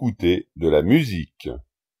 Écouter de la musique.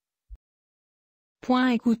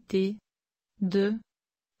 Point écouter de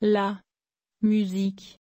la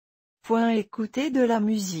musique. Point écouter de la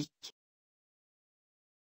musique.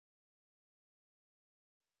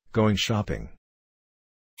 Going shopping.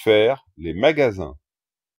 Faire les magasins.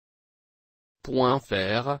 Point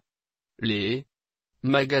faire les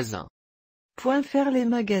magasins. Point faire les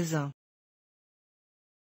magasins.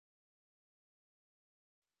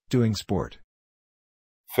 Doing sport.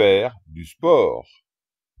 Faire du sport.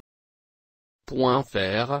 Point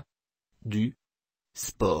faire du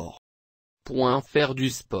sport. Point faire du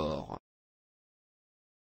sport.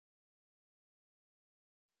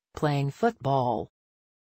 Playing football.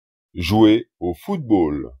 Jouer au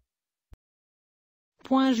football.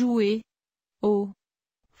 Point jouer au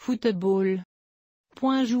football.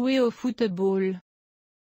 Point jouer au football.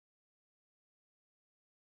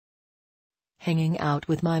 Hanging out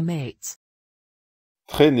with my mates.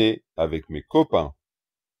 Traîner avec mes copains.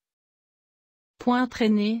 Point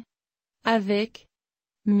traîner avec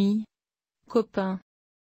mi copain.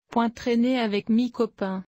 Point traîner avec mi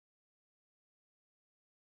copain.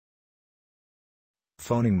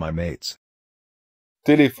 Phoning my mates.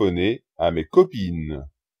 Téléphoner à mes copines.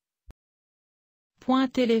 Point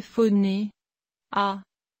téléphoner à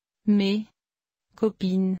mes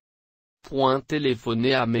copines. Point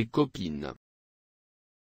téléphoner à mes copines.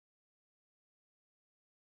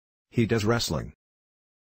 He does wrestling.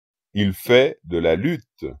 Il fait de la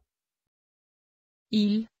lutte.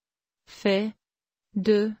 Il fait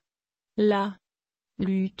de la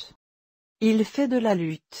lutte. Il fait de la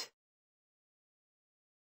lutte.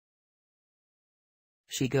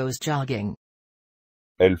 She goes jogging.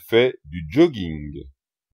 Elle fait du jogging.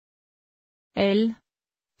 Elle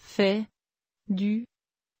fait du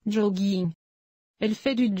jogging. Elle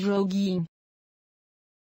fait du jogging.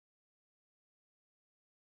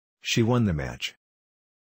 She won the match.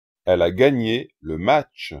 Elle a gagné le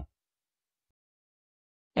match.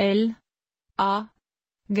 Elle a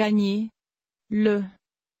gagné le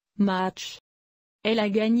match. Elle a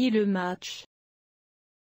gagné le match.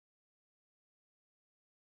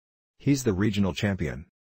 He's the regional champion.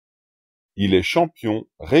 Il est champion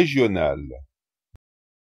régional.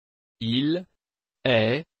 Il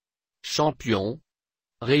est champion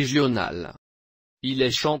régional. Il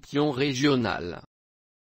est champion régional.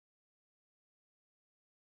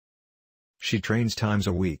 She trains times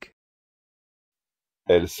a week.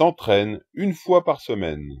 Elle s'entraîne une fois par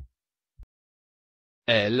semaine.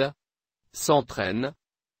 Elle s'entraîne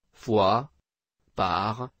fois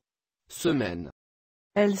par semaine.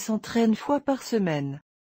 Elle s'entraîne fois par semaine.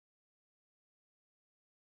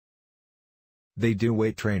 They do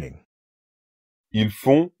weight training. Ils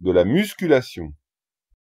font de la musculation.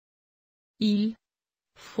 Ils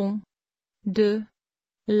font de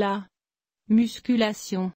la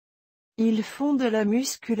musculation. Ils font de la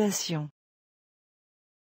musculation.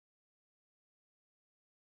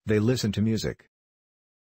 They listen to music.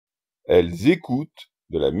 Elles écoutent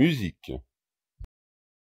de la musique.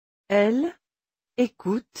 Elle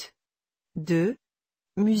écoute de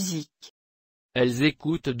musique. Elles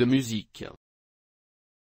écoutent de musique.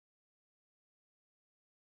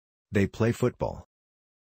 They play football.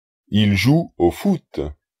 Ils jouent au foot.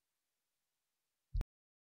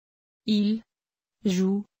 Ils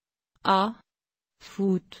jouent à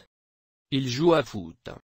foot. Ils jouent à foot.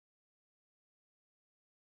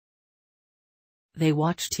 They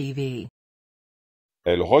watch TV.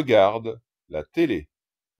 Elles regardent la télé.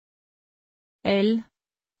 Elle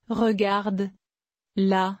regarde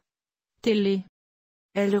la télé.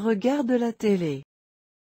 Elle regarde la télé.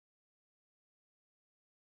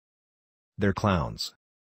 They're clowns.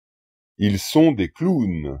 Ils sont des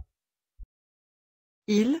clowns.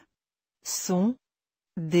 Ils sont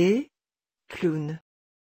des clowns.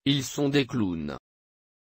 Ils sont des clowns.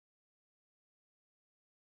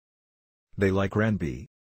 They like R&B.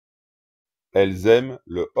 Elles aiment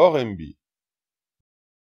le R&B.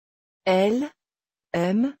 Elle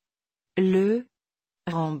aime le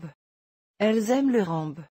rambe. Elles aiment le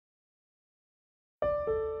rambe.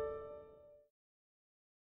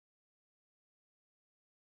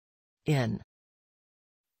 In.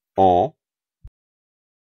 En,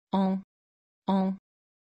 En.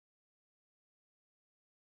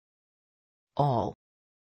 All.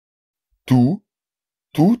 tout,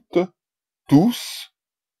 toutes, tous,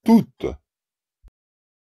 toutes.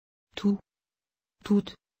 Tout.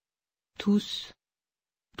 Toutes. Tous.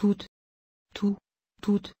 Toutes. Tout.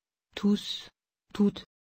 Toutes. Tous. Toutes.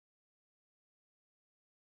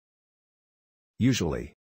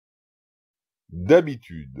 Usually.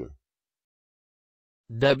 D'habitude.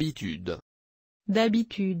 D'habitude.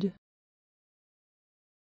 D'habitude.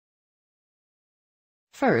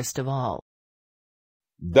 First of all.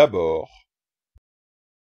 D'abord.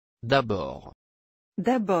 D'abord.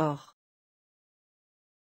 D'abord.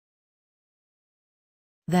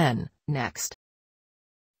 Then, next.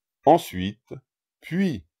 Ensuite.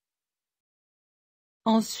 Puis.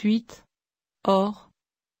 Ensuite. Or.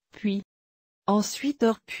 Puis. Ensuite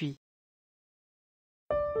hors puis.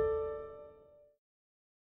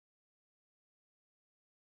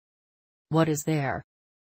 What is there?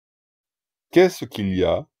 Qu'est-ce qu'il y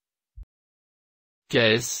a?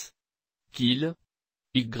 Qu'est-ce qu'il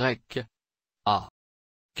y a?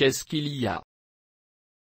 Qu'est-ce qu'il y a?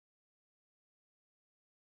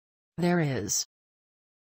 There is.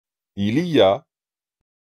 Il y a.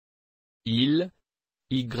 Il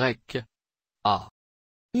y a.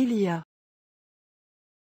 Il y a.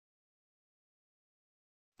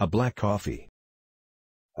 A black coffee.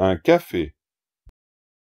 Un café.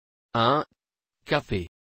 Un café.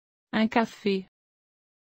 Un café.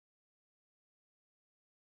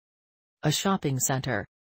 A shopping center.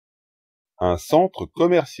 Un centre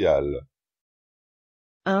commercial.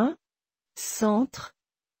 Un centre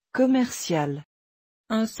commercial.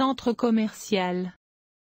 Un centre commercial.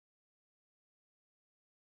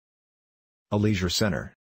 A leisure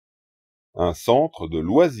center. Un centre de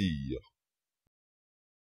loisirs.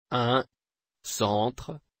 Un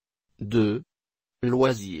centre de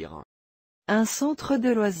loisirs. Un centre de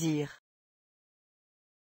loisirs.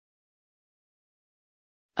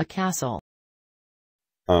 A castle.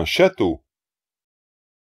 Un château.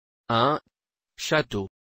 Un château.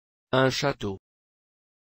 Un château.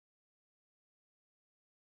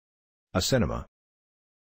 A cinema.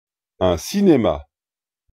 Un cinéma.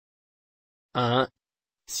 Un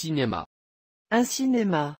cinéma. Un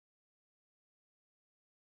cinéma.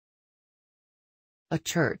 A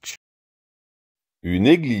church. Une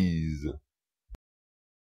église.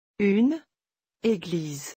 Une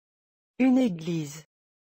église. Une église.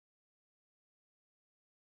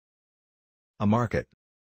 A market.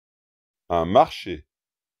 Un marché.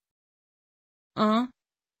 Un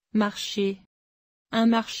marché. Un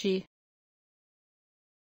marché.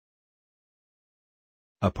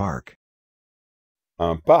 A park.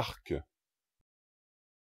 Un parc.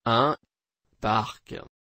 Un parc.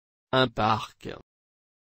 Un parc.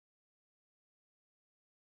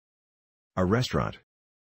 A restaurant.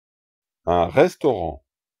 Un restaurant.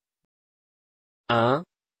 Un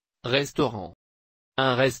restaurant.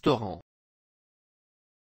 Un restaurant.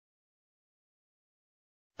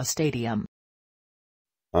 A stadium.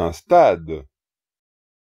 Un stade.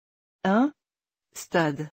 Un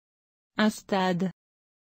stade. Un stade.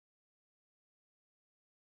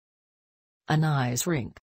 An ice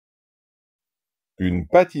rink. Une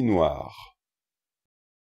patinoire.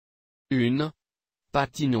 Une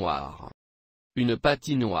patinoire. Une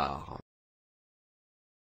patinoire.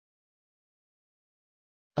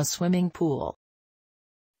 A swimming pool.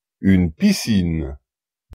 Une piscine.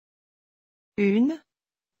 Une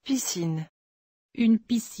piscine. Une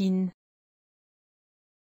piscine.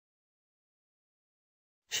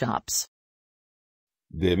 Shops.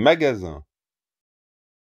 Des magasins.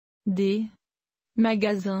 Des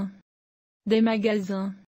magasins. Des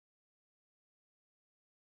magasins.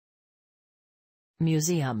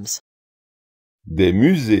 Museums. Des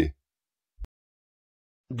musées.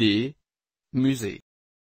 Des musées.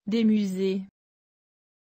 Des musées.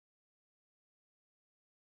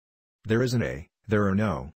 There isn't a, there are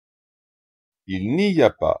no. Il n'y a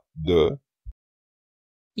pas de.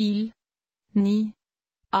 Il n'y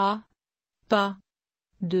a pas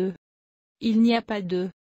de. Il n'y a pas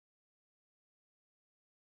de.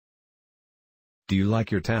 Do you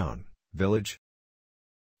like your town, village?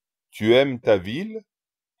 Tu aimes ta ville?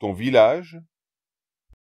 Ton village?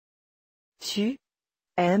 Tu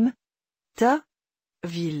aimes ta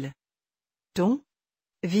ville. Ton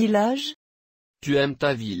village? Tu aimes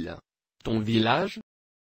ta ville, ton village?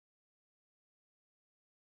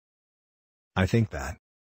 I think that.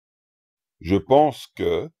 Je pense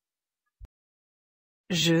que.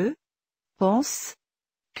 Je pense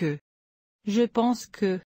que. Je pense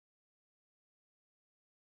que.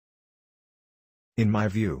 In my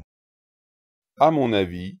view. À mon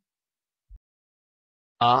avis.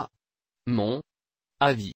 À mon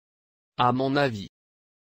avis. À mon avis.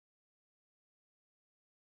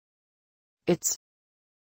 It's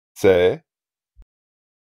C'est.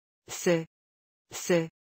 C'est. C'est.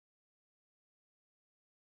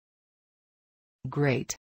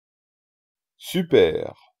 great.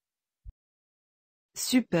 Super.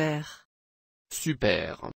 Super.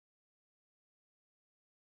 Super.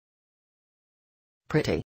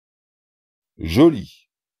 Pretty. Joli.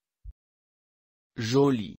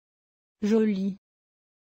 Joli. Joli.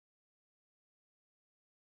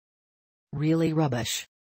 Really rubbish.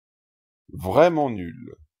 Vraiment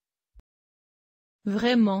nul.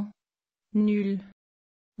 Vraiment. Nul.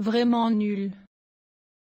 Vraiment nul.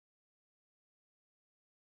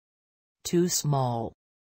 Too small.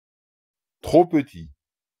 Trop petit.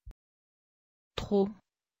 Trop.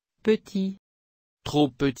 Petit. Trop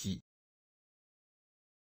petit.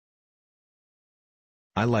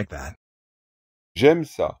 I like that. J'aime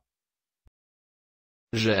ça.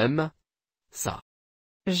 J'aime ça.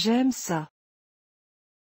 J'aime ça.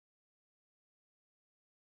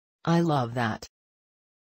 I love that.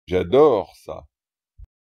 J'adore ça.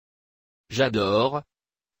 J'adore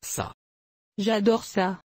ça. J'adore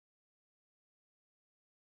ça.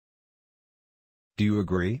 Do you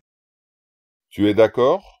agree? Tu es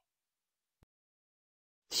d'accord?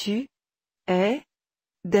 Tu es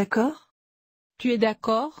d'accord? Tu es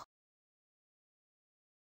d'accord?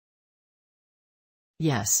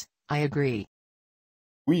 Yes, I agree.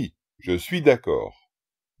 Oui, je suis d'accord.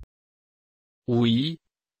 Oui,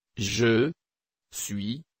 je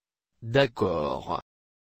suis d'accord.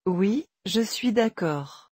 Oui, je suis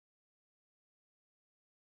d'accord.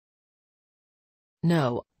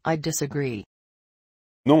 No, I disagree.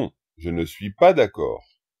 Non, je ne suis pas d'accord.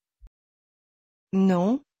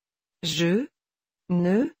 Non, je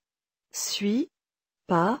ne suis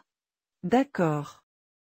pas d'accord.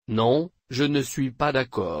 Non, je ne suis pas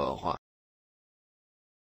d'accord.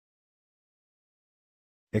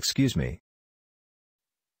 Excuse me.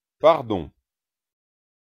 Pardon.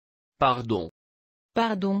 Pardon.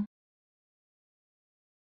 Pardon.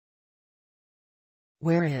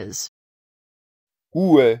 Where is?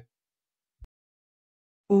 Où est?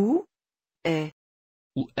 Où est?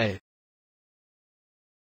 Où est?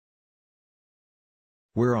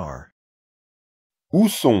 Where are? Où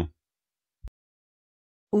sont?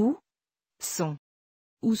 Où sont?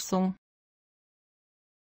 Où sont?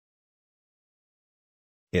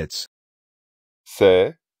 It's.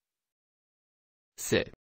 C'est.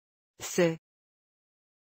 C'est. C'est.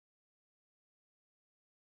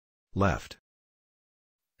 Left.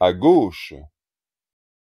 À gauche.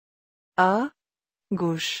 À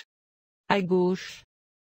gauche. À gauche.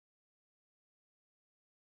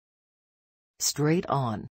 Straight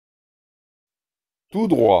on. Tout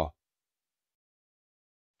droit.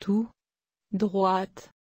 Tout. Droite.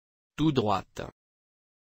 Tout droite.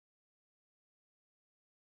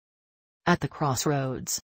 At the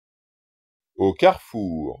crossroads. Au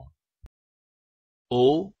carrefour.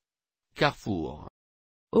 Au carrefour.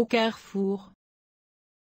 Au carrefour.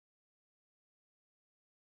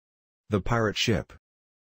 The pirate ship.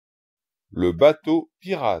 Le bateau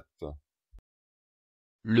pirate.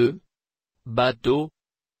 Le bateau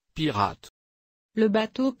pirate. Le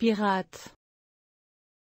bateau pirate.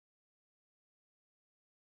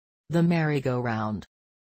 The merry-go-round.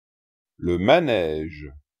 Le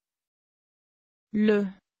manège. Le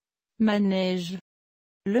manège.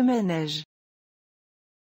 Le manège.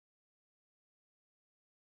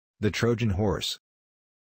 The Trojan horse.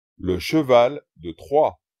 Le cheval de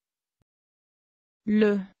Troie.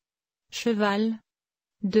 Le cheval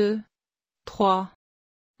de Troie.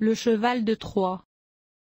 Le cheval de Troie.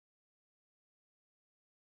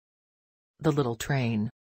 The little train.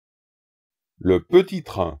 Le petit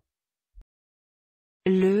train.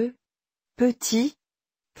 Le petit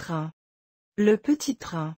train. Le petit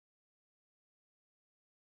train.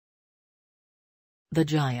 The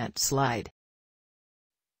giant slide.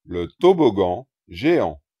 Le toboggan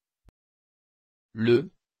géant. Le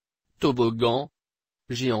toboggan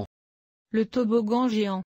géant. Le toboggan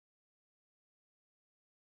géant.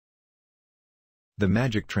 The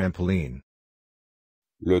magic trampoline.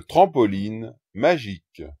 Le trampoline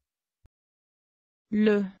magique.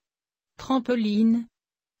 Le trampoline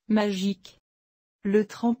magique. Le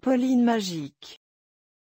trampoline magique.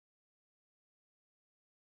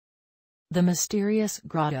 The mysterious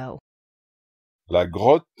grotto. La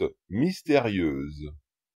grotte mystérieuse.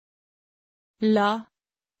 La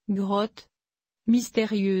grotte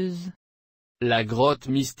mystérieuse. La grotte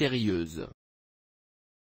mystérieuse.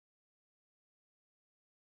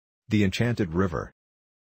 The enchanted river.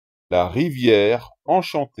 La rivière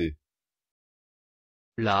enchantée.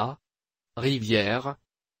 La rivière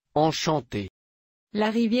enchantée. La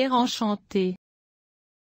rivière enchantée.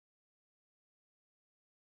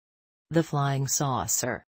 The flying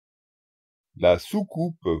saucer. La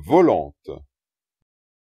soucoupe volante.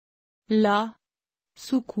 La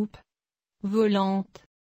soucoupe volante.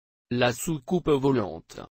 La soucoupe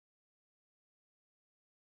volante.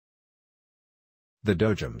 The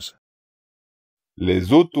dogems.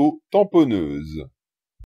 Les auto-tamponneuses.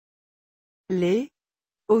 Les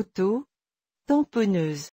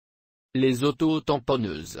auto-tamponneuses. Les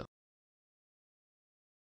auto-tamponneuses.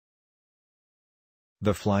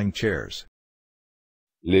 The flying chairs.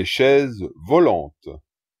 Les chaises volantes.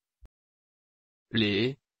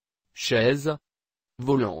 Les chaises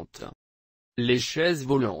volantes. Les chaises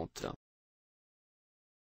volantes.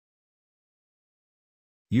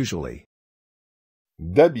 Usually.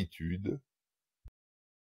 D'habitude.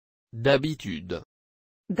 D'habitude.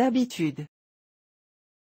 D'habitude.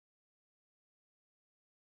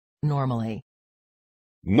 Normally.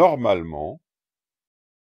 Normalement.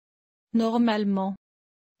 Normalement.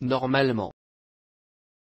 Normalement.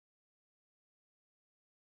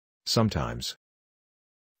 Sometimes.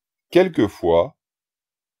 Quelquefois.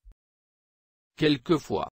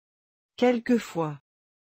 Quelquefois. Quelquefois.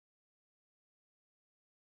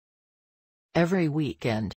 Every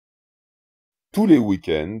weekend. Tous les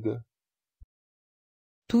week-ends.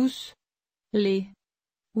 Tous les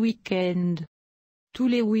week-ends. Tous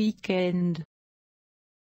les week-ends.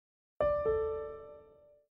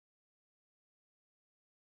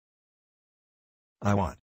 I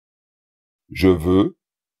want. Je veux.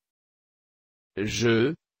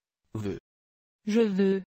 Je veux. Je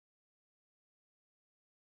veux.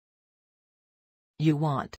 You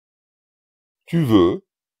want. Tu veux.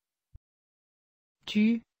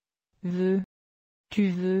 Tu veux. Tu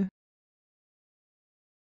veux.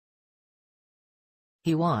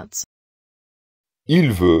 He wants.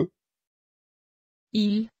 Il veut.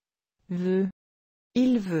 Il veut.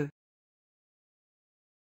 Il veut.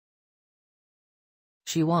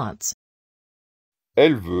 She wants.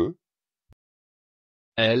 Elle veut.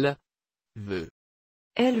 Elle veut.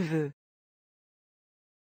 Elle veut.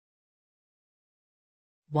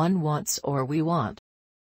 One wants or we want.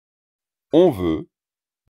 On veut.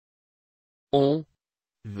 On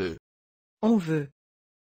veut. On veut.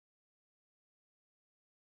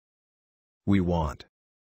 We want.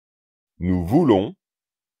 Nous voulons.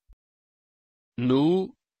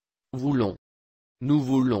 Nous voulons. Nous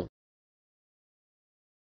voulons.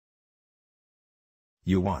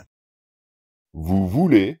 You want. Vous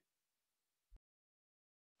voulez.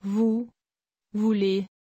 Vous voulez.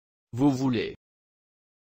 Vous voulez.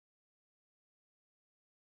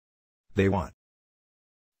 They want.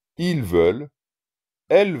 Ils veulent.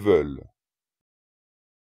 Elles veulent.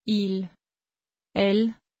 Ils.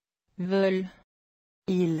 Elles. Veulent.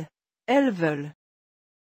 Ils. Elles veulent.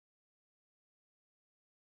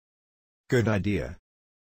 Good idea.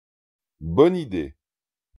 Bonne idée.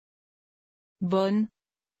 Bonne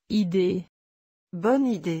idée. Bonne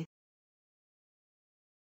idée.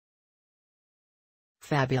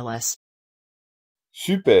 Fabulous.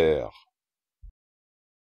 Super.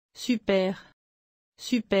 Super.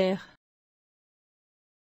 Super.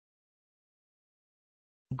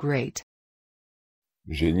 Great.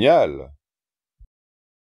 Génial.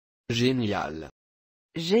 Génial.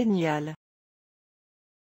 Génial.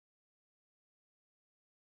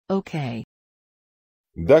 Okay.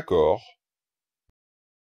 D'accord.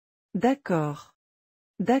 D'accord.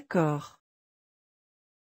 D'accord.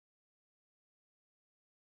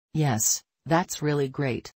 Yes, that's really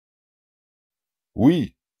great.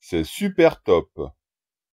 Oui, c'est super top.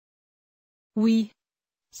 Oui.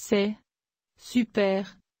 C'est.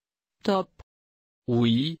 Super. Top.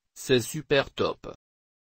 Oui, c'est super top.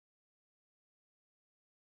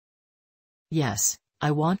 Yes,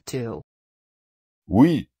 I want to.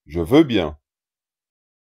 Oui, je veux bien.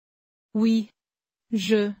 Oui.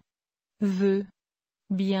 Je. Veux.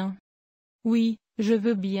 Bien. Oui, je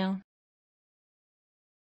veux bien.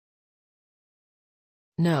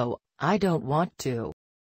 No, I don't want to.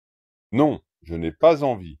 Non, je n'ai pas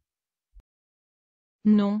envie.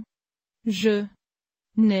 Non. Je.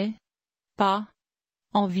 N'ai. Pas.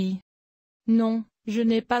 Envie. Non, je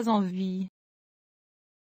n'ai pas envie.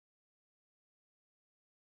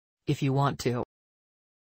 if you want to.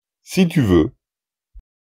 Si tu veux.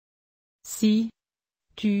 Si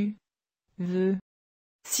tu veux.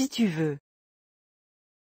 Si tu veux.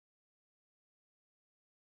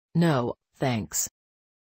 No, thanks.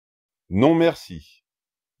 Non merci.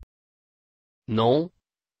 Non,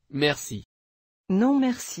 merci. Non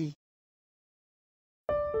merci.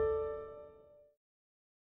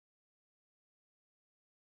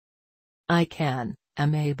 I can,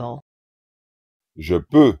 am able. Je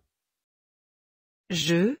peux.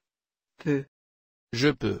 Je peux.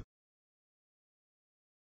 Je peux.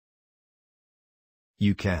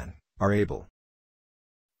 You can, are able.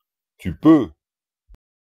 Tu peux.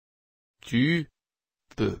 Tu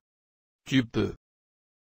peux. Tu peux.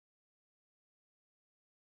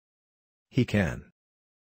 He can.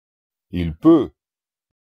 Il peut.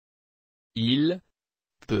 Il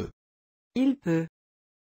peut. Il peut.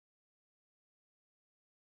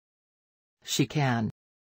 She can.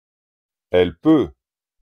 Elle peut.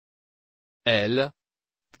 Elle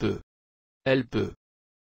peut. Elle peut.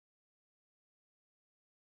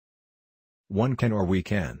 One can or we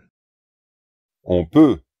can. On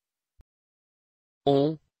peut.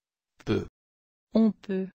 On peut. On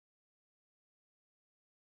peut.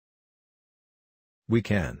 We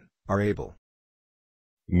can, are able.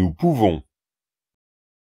 Nous pouvons.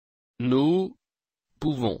 Nous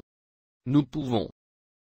pouvons. Nous pouvons.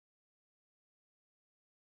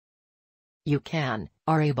 You can,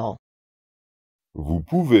 are able. Vous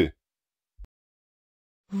pouvez.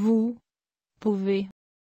 Vous pouvez.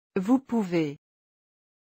 Vous pouvez.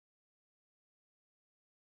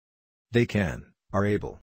 They can, are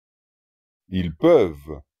able. Ils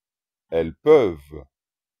peuvent. Elles peuvent.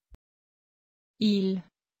 Ils.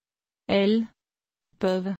 Elles.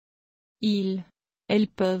 Peuvent. Ils. Elles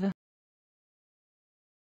peuvent.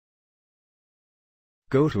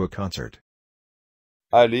 Go to a concert.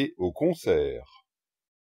 Aller au concert.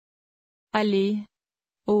 Aller.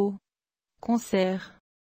 Au. Concert.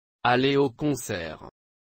 Aller au concert.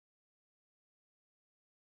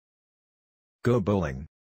 Go bowling.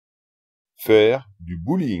 Faire du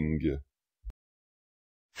bowling.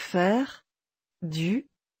 Faire. Du.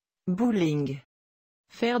 Bowling.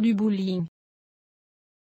 Faire du bowling.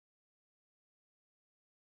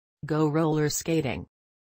 Go roller skating.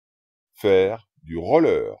 Faire du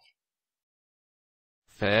roller.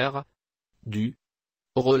 Faire du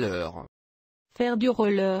roller. Faire du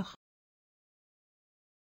roller.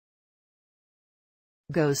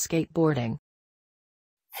 Go skateboarding.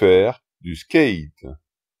 Faire du skate.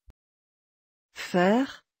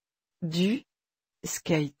 Faire. Du.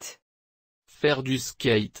 Skate. Faire du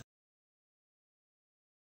skate.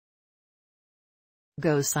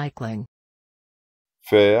 Go cycling.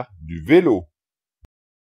 Faire du vélo.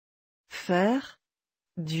 Faire.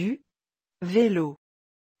 Du. Vélo.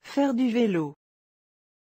 Faire du vélo.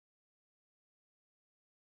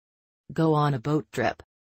 Go on a boat trip.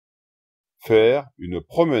 Faire une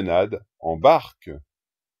promenade en barque.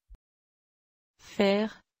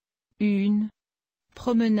 Faire. Une.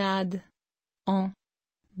 Promenade. En.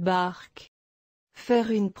 Barque. Faire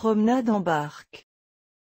une promenade en barque.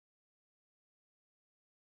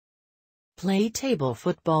 Play table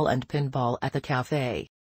football and pinball at the cafe.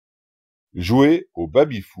 Jouer au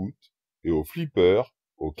baby-foot et au flipper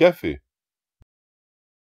au café.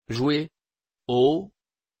 Jouer au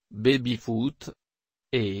baby-foot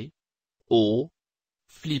et au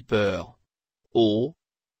flipper au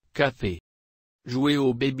café. Jouer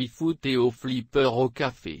au baby-foot et au flipper au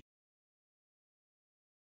café.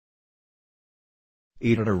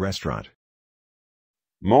 Eat at a restaurant.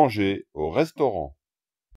 Manger au restaurant.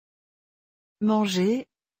 Manger.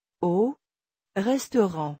 Au.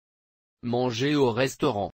 Restaurant. Manger au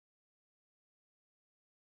restaurant.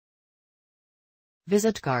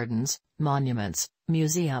 Visit gardens, monuments,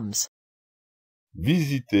 museums.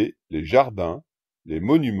 Visiter les jardins, les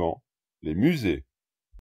monuments, les musées.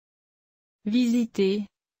 Visiter.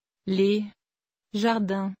 Les.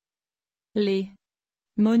 Jardins. Les.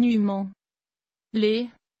 Monuments. Les.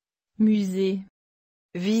 Musées.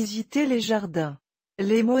 Visiter les jardins.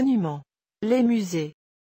 Les monuments. Les musées.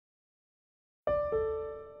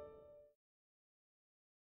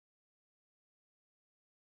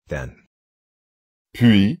 Then.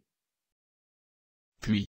 Puis,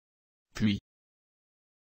 Puis. Puis.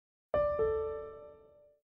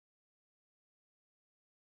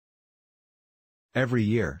 Every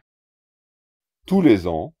year. tous les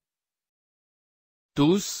ans,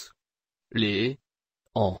 Tous. Les.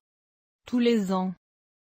 Ans. Tous les ans.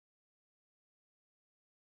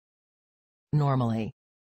 Normally.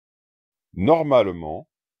 normalement,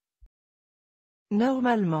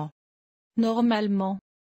 Normalement. Normalement.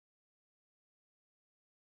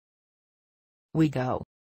 We go.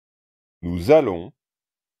 Nous allons.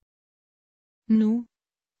 Nous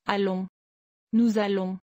allons. Nous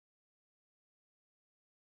allons.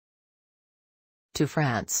 To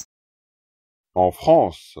France. En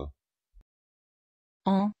France.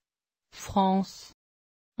 En France.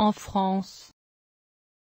 En France.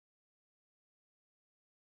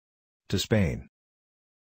 To Spain.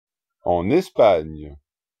 En Espagne.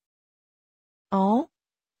 En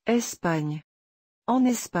Espagne. En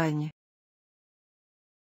Espagne.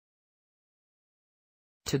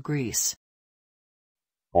 To Greece.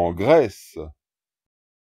 En Grèce.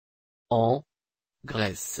 En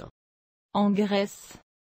Grèce. En Grèce.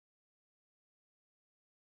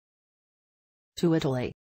 To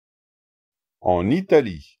Italy. En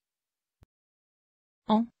Italie.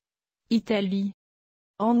 En Italie.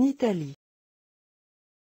 En Italie.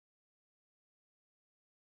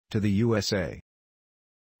 To the USA.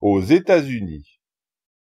 Aux États-Unis.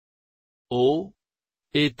 Aux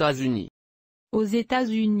États-Unis. Aux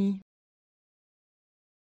États-Unis.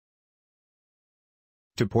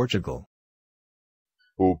 To Portugal.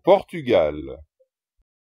 Au Portugal.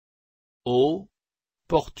 Au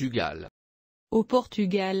Portugal. Au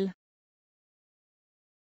Portugal.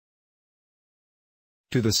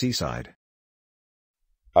 To the seaside.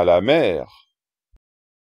 À la mer.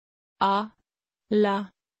 À la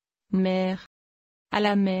mer. À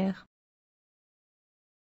la mer.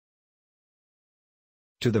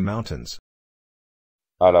 To the mountains.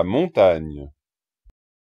 À la montagne.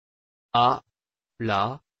 À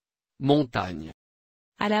la montagne.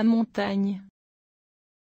 À la montagne.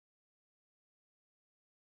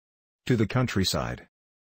 To the countryside.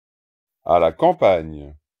 À la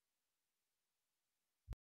campagne.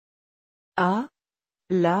 À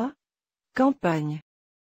la campagne.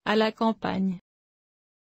 À la campagne.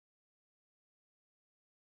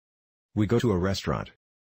 We go to a restaurant.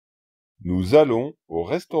 Nous allons au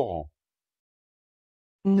restaurant.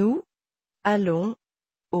 Nous allons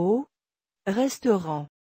au restaurant.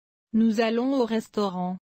 Nous allons au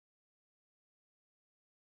restaurant.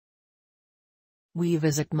 We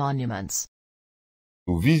visit monuments.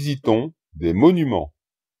 Nous visitons des monuments.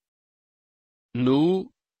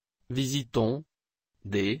 Nous visitons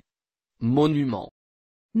des monuments.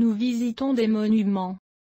 Nous visitons des monuments.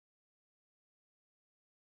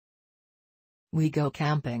 We go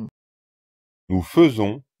camping. Nous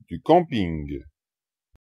faisons du camping.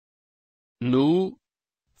 Nous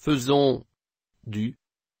faisons du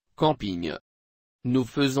camping. Nous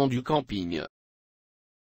faisons du camping.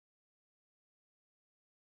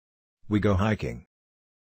 We go hiking.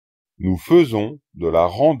 Nous faisons de la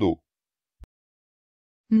rando.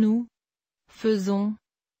 Nous faisons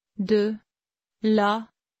de la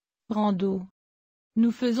rando.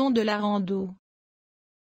 Nous faisons de la rando.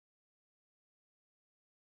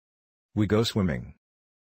 We go swimming.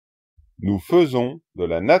 Nous faisons de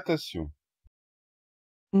la natation.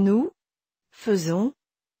 Nous faisons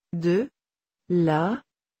de la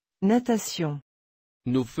natation.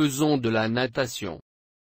 Nous faisons de la natation.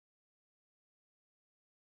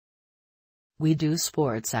 We do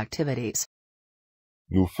sports activities.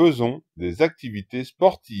 Nous faisons des activités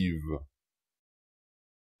sportives.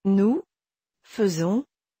 Nous faisons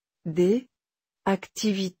des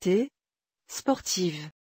activités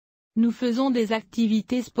sportives. Nous faisons des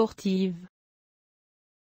activités sportives.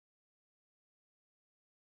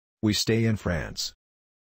 We stay in France.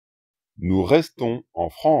 Nous restons en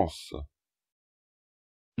France.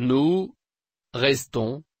 Nous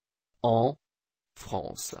restons en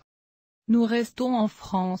France. Nous restons en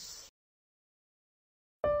France.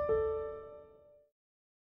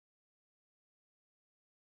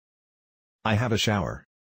 I have a shower.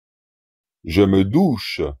 Je me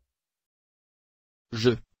douche.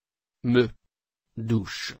 Je me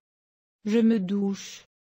douche. Je me douche.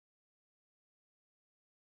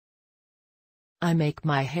 I make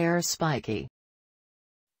my hair spiky.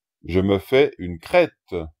 Je me fais une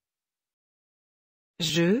crête.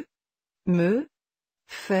 Je me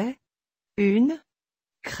fais une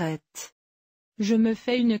crête. Je me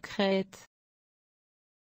fais une crête.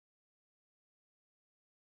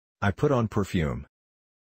 I put on perfume.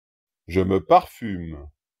 Je me parfume.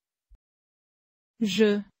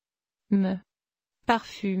 Je me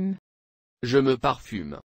parfume. Je me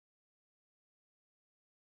parfume.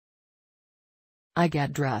 I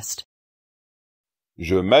get dressed.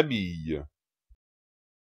 Je m'habille.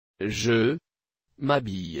 Je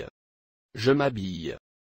m'habille. Je m'habille.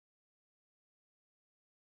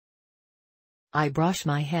 I brush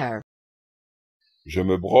my hair. Je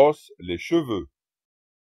me brosse les cheveux.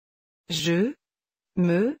 Je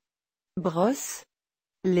me brosse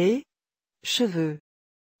les cheveux.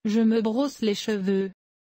 Je me brosse les cheveux.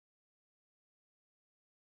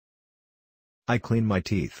 I clean my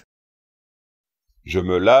teeth. Je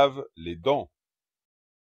me lave les dents.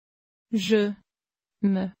 Je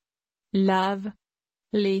me lave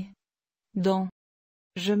les dents.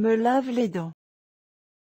 Je me lave les dents.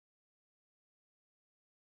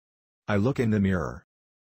 I look in the mirror.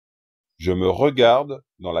 Je me regarde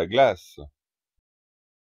dans la glace.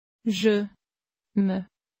 Je me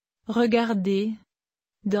regardais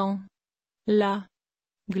dans la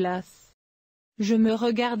glace. Je me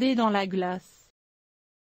regardais dans la glace.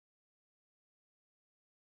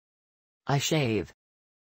 I shave.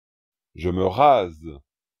 Je me rase.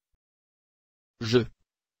 Je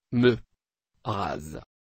me rase.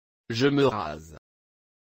 Je me rase.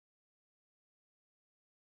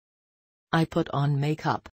 I put on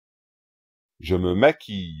makeup. Je me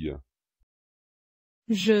maquille.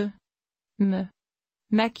 Je me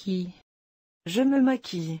maquille. Je me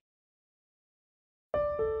maquille.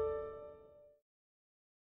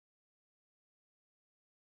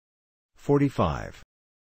 45.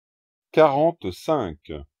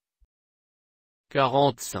 45.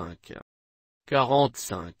 45.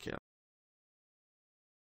 45.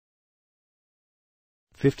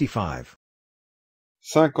 55.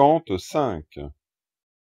 55.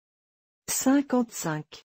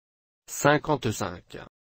 55.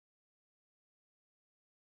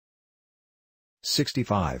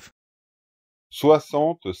 55.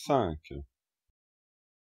 65.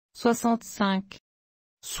 65. 65.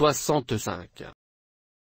 65.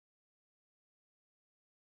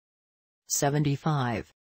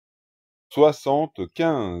 75.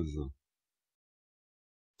 75.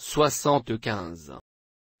 75.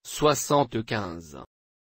 75.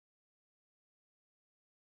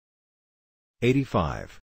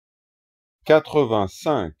 85.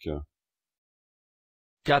 85.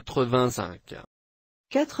 85.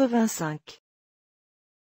 85.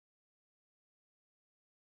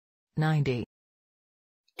 90.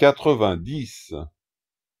 90.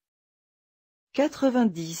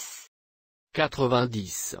 90.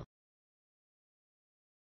 90.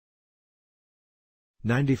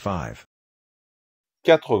 95.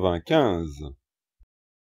 95.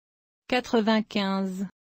 95.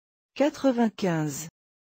 95.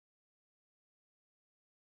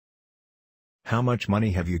 How much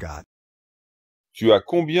money have you got? Tu as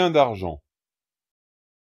combien d'argent?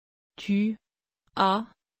 Tu as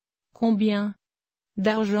combien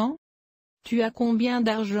d'argent? Tu as combien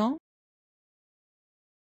d'argent?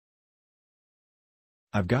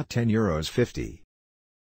 I've got 10 euros 50.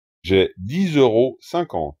 J'ai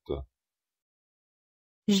 10,50 €.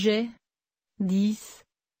 J'ai 10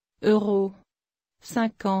 euros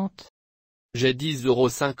 50. J'ai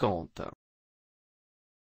 10,50 €.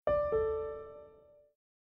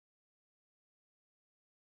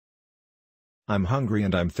 I'm hungry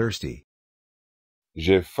and I'm thirsty.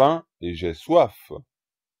 J'ai faim et j'ai soif.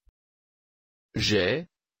 J'ai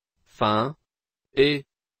faim et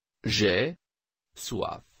j'ai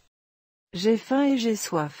soif. J'ai faim et j'ai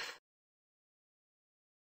soif.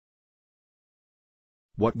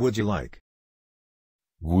 What would you like?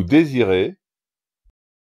 Vous désirez?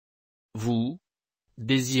 Vous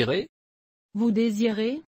désirez? Vous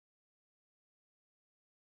désirez?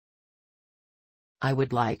 I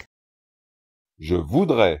would like. Je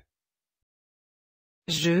voudrais.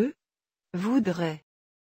 Je voudrais.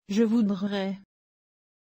 Je voudrais.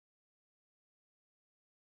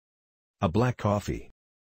 A black coffee.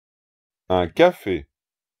 Un café.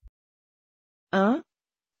 Un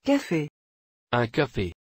café. Un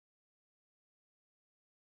café.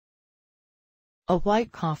 A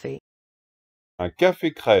white coffee. Un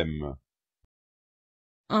café crème.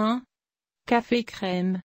 Un café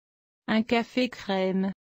crème. Un café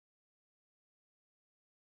crème.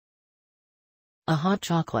 A hot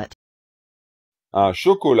chocolate. Un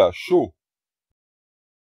chocolat chaud.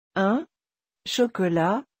 Un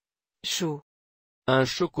chocolat chaud. Un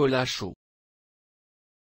chocolat chaud.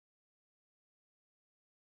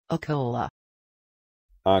 A cola.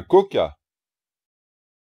 Un coca.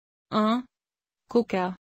 Un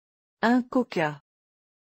coca. Un coca.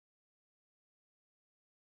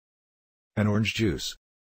 An orange juice.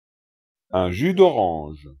 Un jus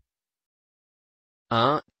d'orange.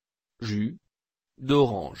 Un jus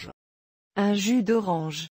d'orange. Un jus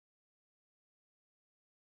d'orange.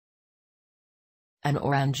 An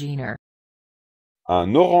orangina.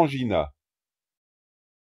 Un orangina.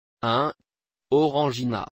 Un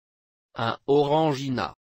orangina. Un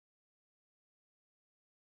orangina.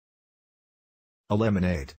 A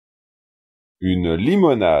lemonade. Une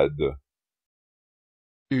limonade.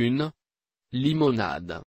 Une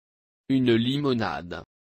limonade. Une limonade.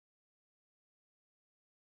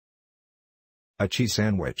 A cheese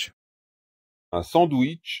sandwich. Un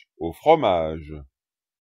sandwich au fromage.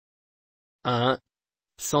 Un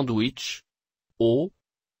sandwich au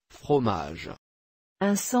fromage.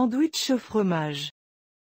 Un sandwich au fromage.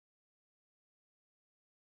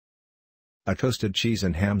 A toasted cheese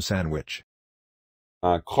and ham sandwich.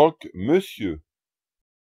 Un croque-monsieur.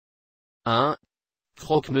 Un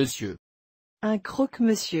croque-monsieur. Un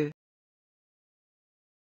croque-monsieur.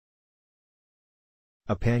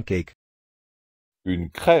 A pancake.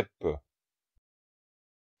 Une crêpe.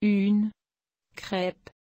 Une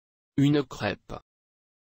crêpe. Une crêpe.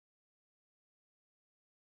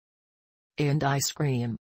 And ice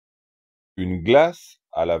cream. Une glace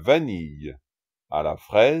à la vanille, à la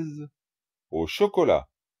fraise, au chocolat.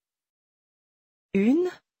 Une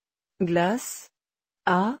glace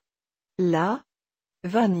à la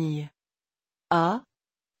vanille. À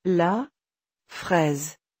la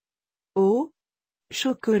fraise. Au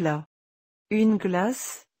chocolat. Une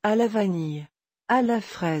glace à la vanille. À la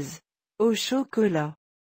fraise. Au chocolat.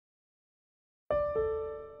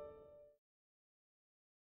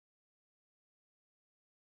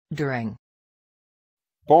 During.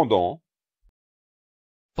 Pendant.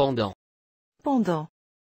 Pendant. Pendant.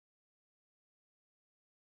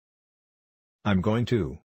 I'm going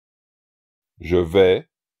to. Je vais.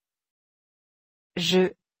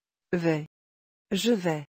 Je vais. Je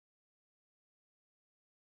vais.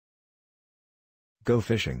 Go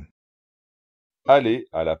fishing. Aller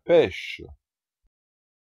à la pêche.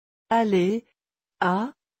 Aller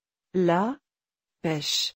à la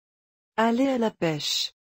pêche. Aller à la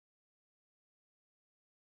pêche.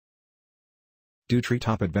 Do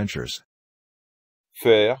treetop adventures.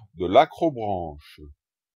 Faire de l'acrobranche.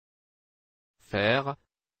 Faire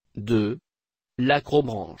de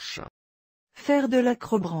l'acrobranche. Faire de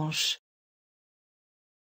l'acrobranche.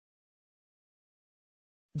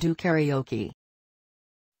 Do karaoke.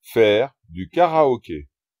 Faire du karaoké.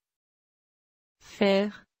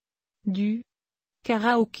 Faire du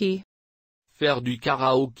karaoké. Faire du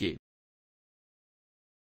karaoké.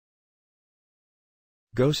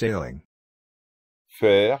 Go sailing.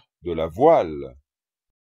 Faire de la voile.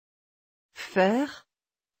 Faire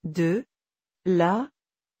de la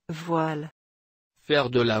voile. Faire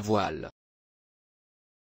de la voile.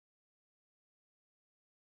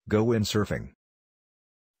 Go windsurfing.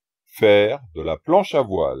 Faire de la planche à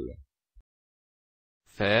voile.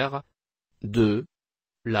 Faire de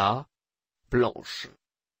la planche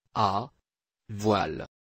à voile.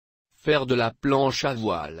 Faire de la planche à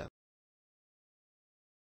voile.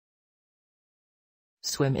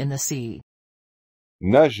 Swim in the sea.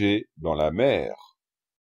 Nager dans la mer.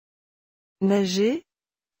 Nager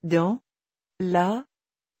dans la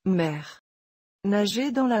mer.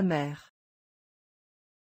 Nager dans la mer.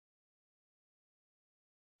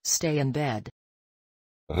 Stay in bed.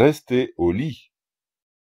 Rester au lit.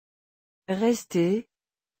 Rester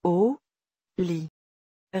au lit.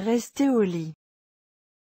 Rester au lit.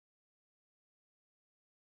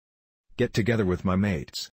 Get together with my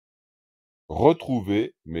mates.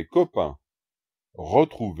 Retrouver mes copains.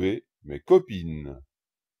 Retrouver mes copines.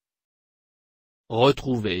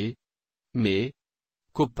 Retrouver mes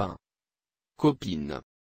copains. Copines.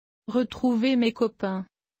 Retrouver mes copains.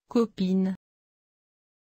 Copines.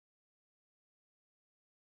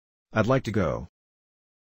 I'd like to go.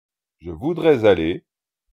 Je voudrais aller.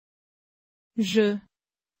 Je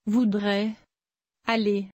voudrais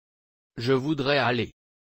aller. Je voudrais aller.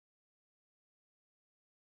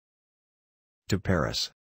 To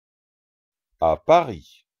Paris. À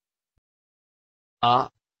Paris. À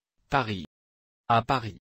Paris. À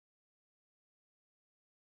Paris.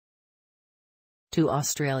 To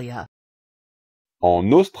Australia. En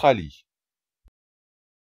Australie.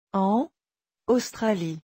 En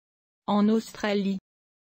Australie. En Australie.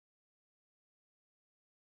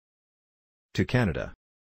 To Canada.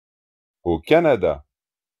 Au Canada.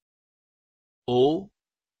 Au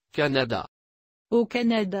Canada. Au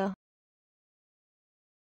Canada.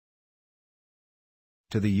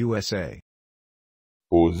 To the USA.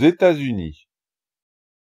 Aux États-Unis.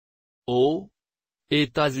 Aux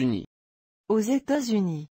États-Unis. Aux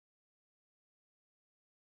États-Unis.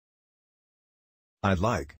 I'd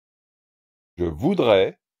like. Je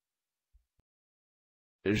voudrais.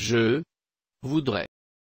 Je voudrais.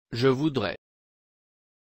 Je voudrais.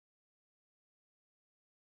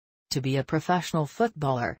 To be a professional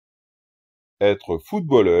footballer. Être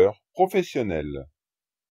footballeur professionnel.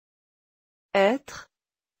 Être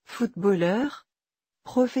footballeur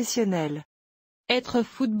professionnel. Être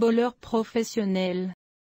footballeur professionnel.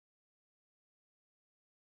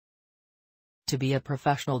 To be a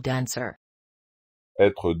professional dancer.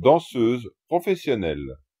 Être danseuse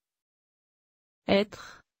professionnelle.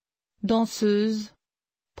 Être. Danseuse.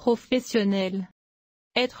 Professionnelle.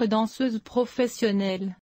 Être danseuse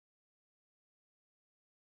professionnelle.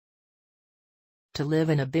 To live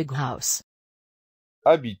in a big house.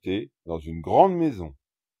 Habiter dans une grande maison.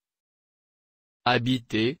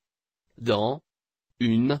 Habiter dans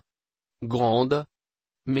une grande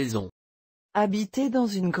maison. Habiter dans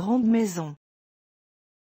une grande maison.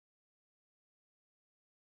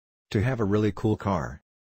 To have a really cool car.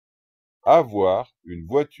 Avoir une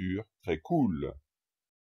voiture très cool.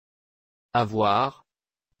 Avoir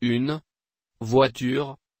une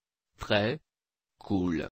voiture très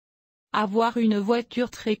cool. Avoir une voiture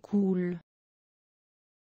très cool.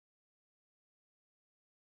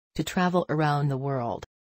 To travel around the world.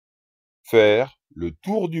 Faire le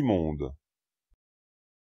tour du monde.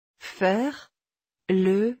 Faire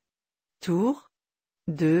le tour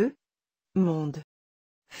de monde.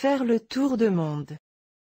 Faire le tour de monde.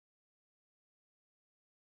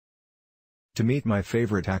 To meet my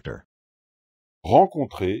favorite actor.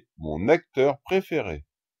 Rencontrer mon acteur préféré.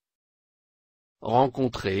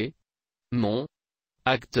 Rencontrer mon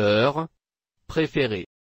acteur préféré.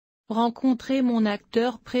 Rencontrer mon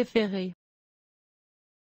acteur préféré.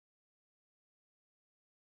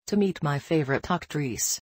 To meet my favorite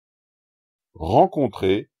actrice.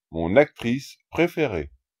 Rencontrer mon actrice préférée.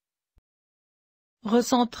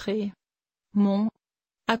 Recentrer. Mon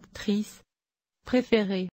actrice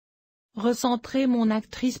préférée. Recentrer mon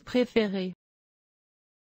actrice préférée.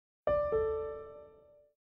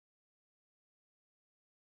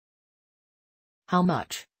 How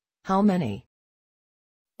much? How many?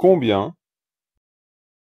 Combien?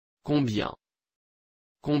 Combien?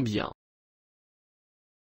 Combien?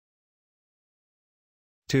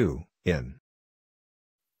 To, in.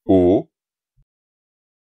 Au.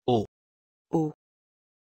 Au.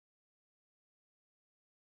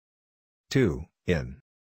 To, in.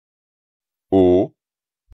 Au.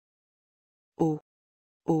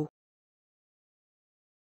 Au.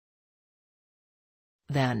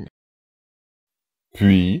 Then.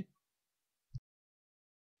 Puis.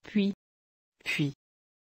 Puis. Puis.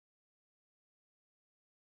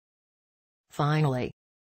 Finally.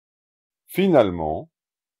 Finalement.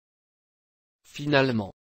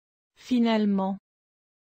 Finalement. Finalement.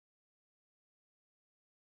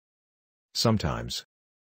 Sometimes.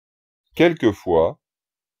 Quelquefois.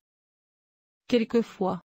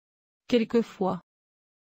 Quelquefois. Quelquefois.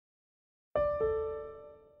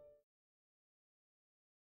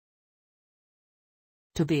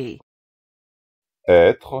 To be.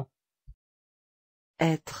 Être.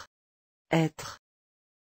 Être. Être.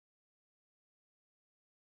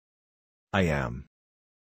 I am.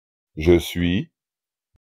 Je suis.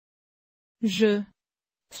 Je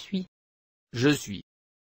suis. Je suis.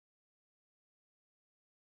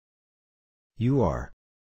 You are.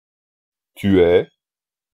 Tu es.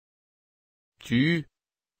 Tu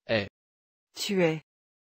es. Tu es.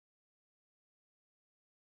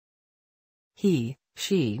 He,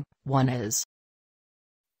 she, one is.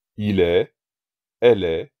 Il est. Elle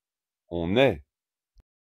est. On est.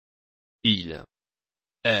 Il.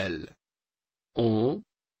 Elle. On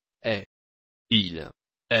est. Il.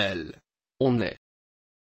 Elle. On est.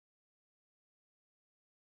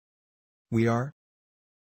 We are.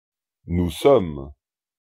 Nous sommes.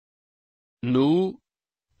 Nous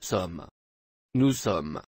sommes. Nous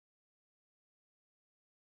sommes.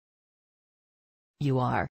 You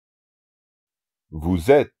are. Vous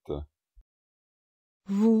êtes.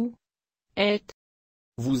 Vous êtes.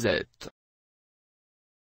 Vous êtes.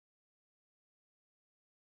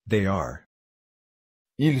 They are.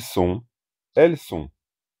 Ils sont. Elles sont.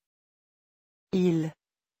 Ils.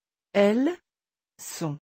 Elles.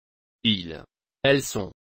 Sont. Ils. Elles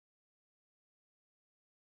sont.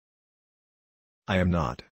 I am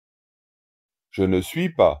not. Je ne suis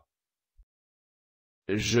pas.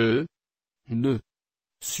 Je ne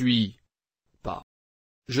suis pas.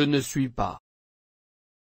 Je ne suis pas.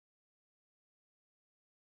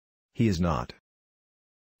 He is not.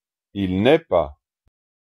 Il n'est pas.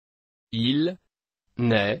 Il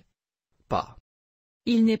n'est pas.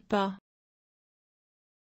 Il n'est pas.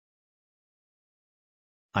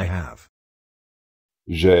 I have.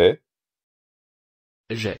 J'ai.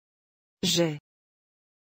 J'ai. J'ai.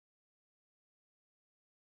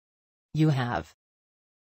 You have.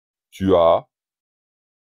 Tu as.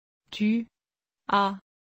 Tu as.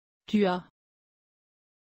 Tu as.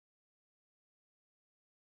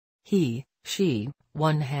 He, she,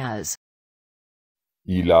 one has.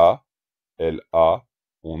 Il a. Elle a.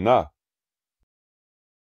 On a.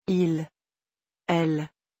 Il. Elle.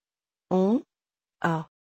 On. A.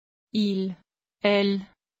 Il. elle,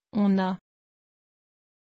 on a.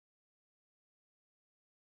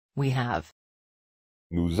 We have.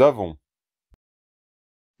 Nous avons.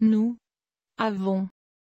 Nous avons.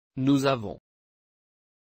 Nous avons.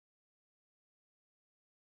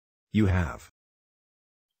 You have.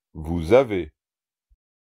 Vous avez.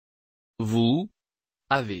 Vous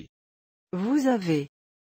avez. Vous avez.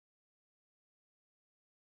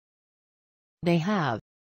 They have.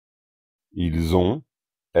 Ils ont.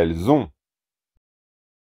 Elles ont.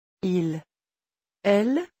 Ils.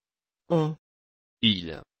 Elles. Ont.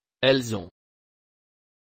 Ils. Elles ont.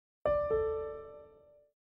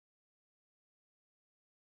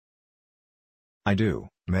 I do,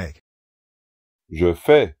 make. Je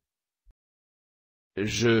fais.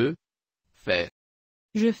 Je fais.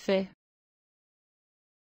 Je fais.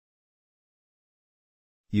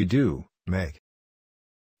 You do, make.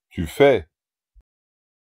 Tu fais.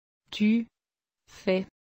 Tu fais.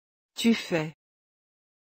 Tu fais.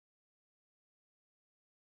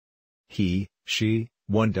 He, she,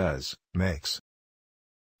 one does, makes.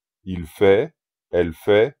 Il fait. Elle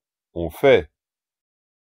fait. On fait.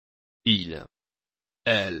 Il.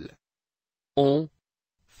 Elle. On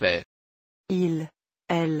fait. Ils.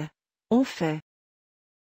 Elles. On fait.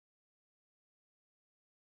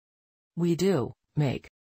 We do, make.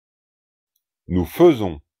 Nous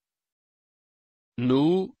faisons.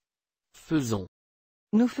 Nous faisons.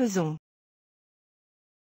 Nous faisons.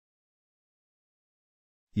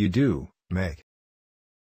 You do, make.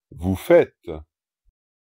 Vous faites.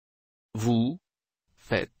 Vous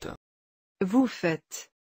faites. Vous faites.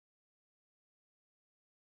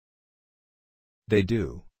 They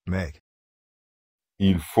do, make.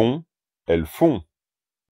 Ils font. Elles font.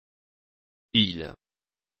 Ils.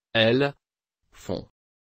 Elles font.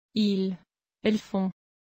 Ils. Elles font.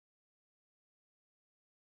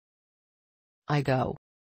 I go.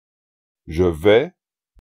 Je vais.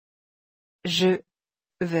 Je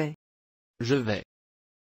vais. Je vais.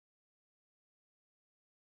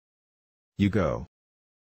 You go.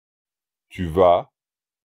 Tu vas.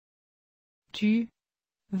 Tu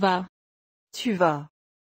vas. Tu vas.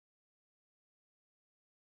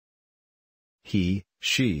 He,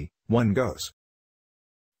 she, one goes.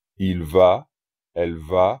 Il va. Elle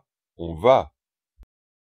va. On va.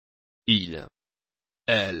 Il.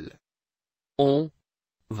 Elle. On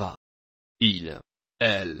va. Il.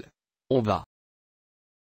 Elle. On va.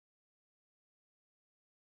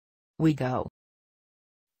 We go.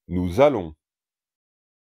 Nous allons.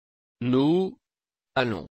 Nous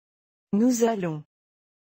allons. Nous allons.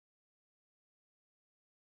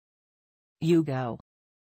 You go.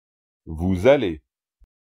 Vous allez.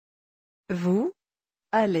 Vous.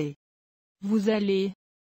 Allez. Vous allez.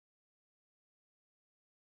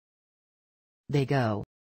 They go.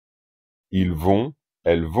 Ils vont.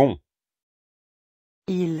 Elles vont.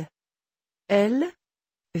 Ils. Elles.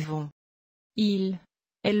 Vont. Ils.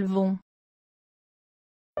 Elles vont.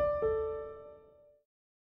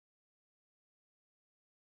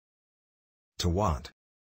 To want.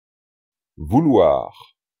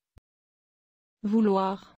 Vouloir.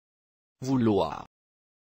 Vouloir. Vouloir.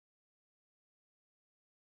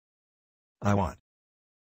 I want.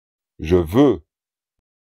 Je veux.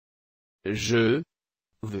 Je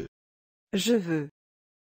veux. Je veux.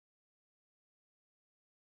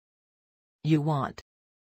 You want.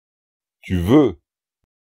 Tu veux.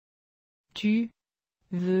 Tu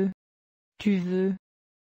veux. Tu veux.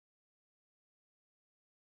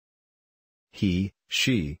 He,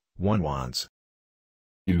 she, one wants.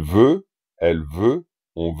 Il veut. Elle veut.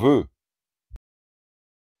 On veut.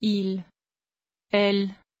 Il.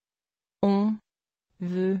 Elle. On.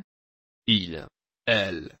 Veut. Il.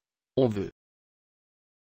 Elle. On veut.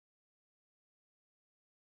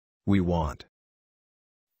 We want.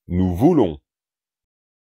 Nous voulons.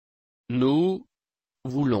 Nous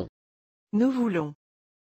voulons. Nous voulons.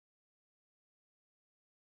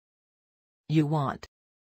 You want.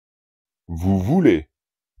 Vous voulez.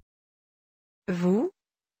 Vous.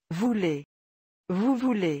 Voulez. Vous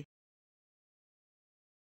voulez.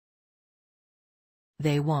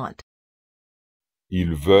 They want.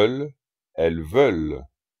 Ils veulent. Elles veulent.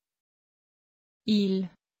 Ils.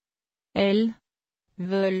 Elles.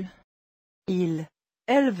 Veulent. Ils.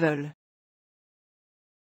 Elles veulent.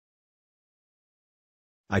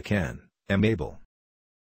 I can, am able.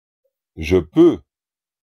 Je peux.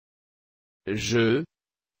 Je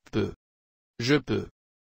peux. Je peux.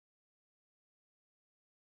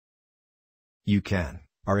 You can,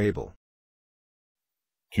 are able.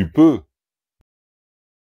 Tu peux.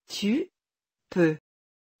 Tu. Peux.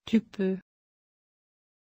 Tu peux.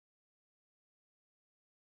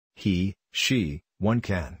 He, she, one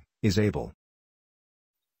can, is able.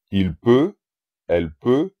 Il peut, elle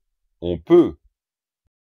peut, on peut.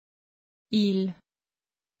 Il,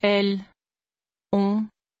 elle, on,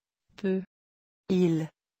 peut. Il,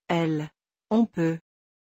 elle, on peut.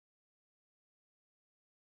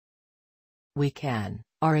 We can,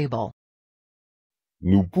 are able.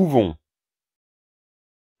 Nous pouvons.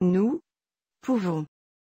 Nous pouvons.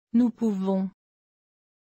 Nous pouvons.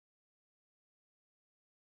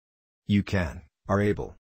 You can, are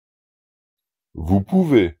able. Vous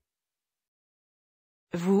pouvez.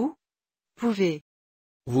 Vous pouvez.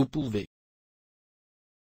 Vous pouvez.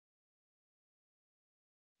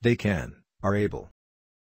 They can, are able.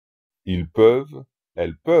 Ils peuvent,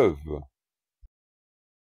 elles peuvent.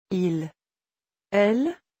 Ils,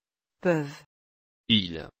 elles, peuvent.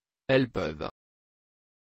 Ils, elles peuvent.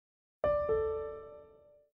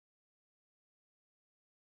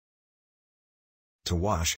 To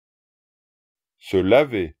wash. Se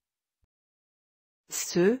laver.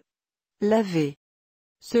 Se laver.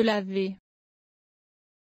 Se laver.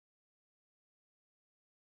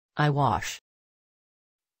 I wash.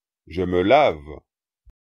 Je me lave.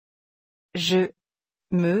 Je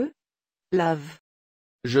me lave.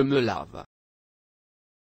 Je me lave.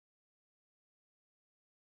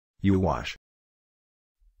 You wash.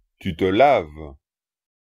 Tu te laves.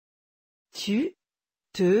 Tu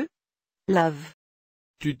te laves.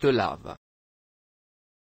 Tu te laves.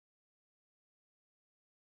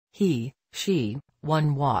 He, she,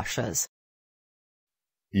 one washes.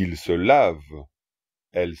 Il se lave.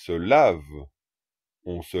 Elle se lave.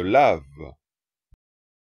 On se lave.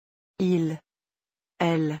 Il,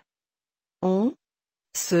 elle, on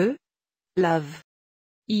se lave.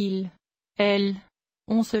 Il, elle,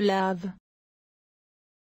 on se lave.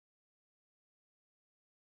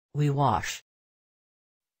 We wash.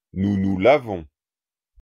 Nous nous lavons.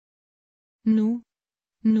 Nous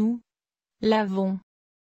lavons.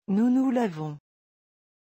 Nous nous lavons.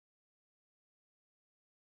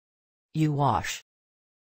 You wash.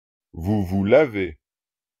 Vous vous lavez.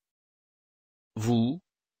 Vous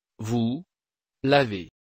lavez.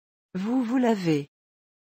 Vous vous lavez.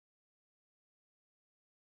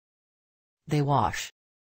 They wash.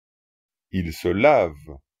 Il se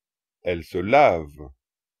lave. Elle se lave.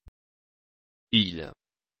 Il,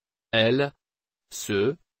 elle,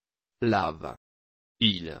 se lave.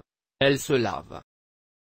 Il, elle se lave.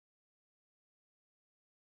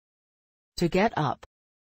 To get up.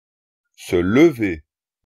 Se lever.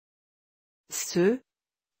 Se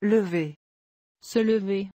lever. Se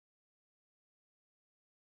lever.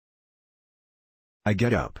 I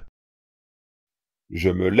get up. Je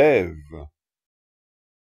me lève.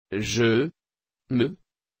 Je me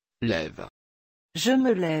lève. Je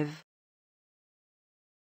me lève.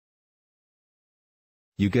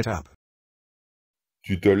 You get up.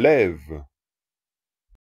 Tu te lèves.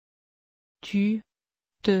 Tu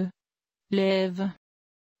te lèves.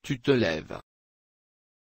 Tu te lèves.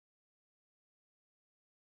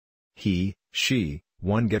 He, she,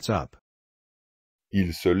 one gets up.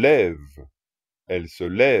 Il se lève. Elle se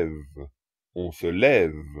lève. On se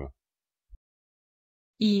lève.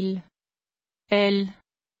 Il, elle,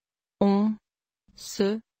 on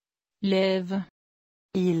se lève.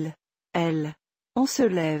 Il, elle, on se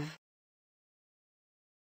lève.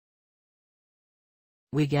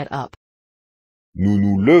 We get up. Nous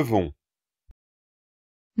nous levons.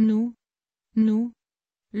 Nous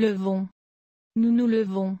levons. Nous nous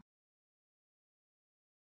levons.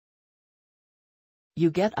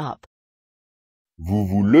 You get up. Vous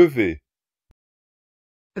vous levez.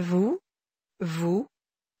 Vous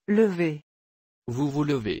levez. Vous vous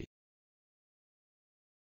levez.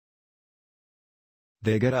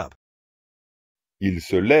 They get up. Il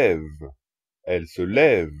se lève. Elle se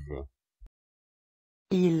lève.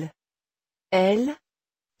 Il, elle,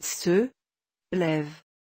 se lève.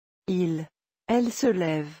 Il, elle se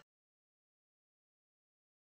lève.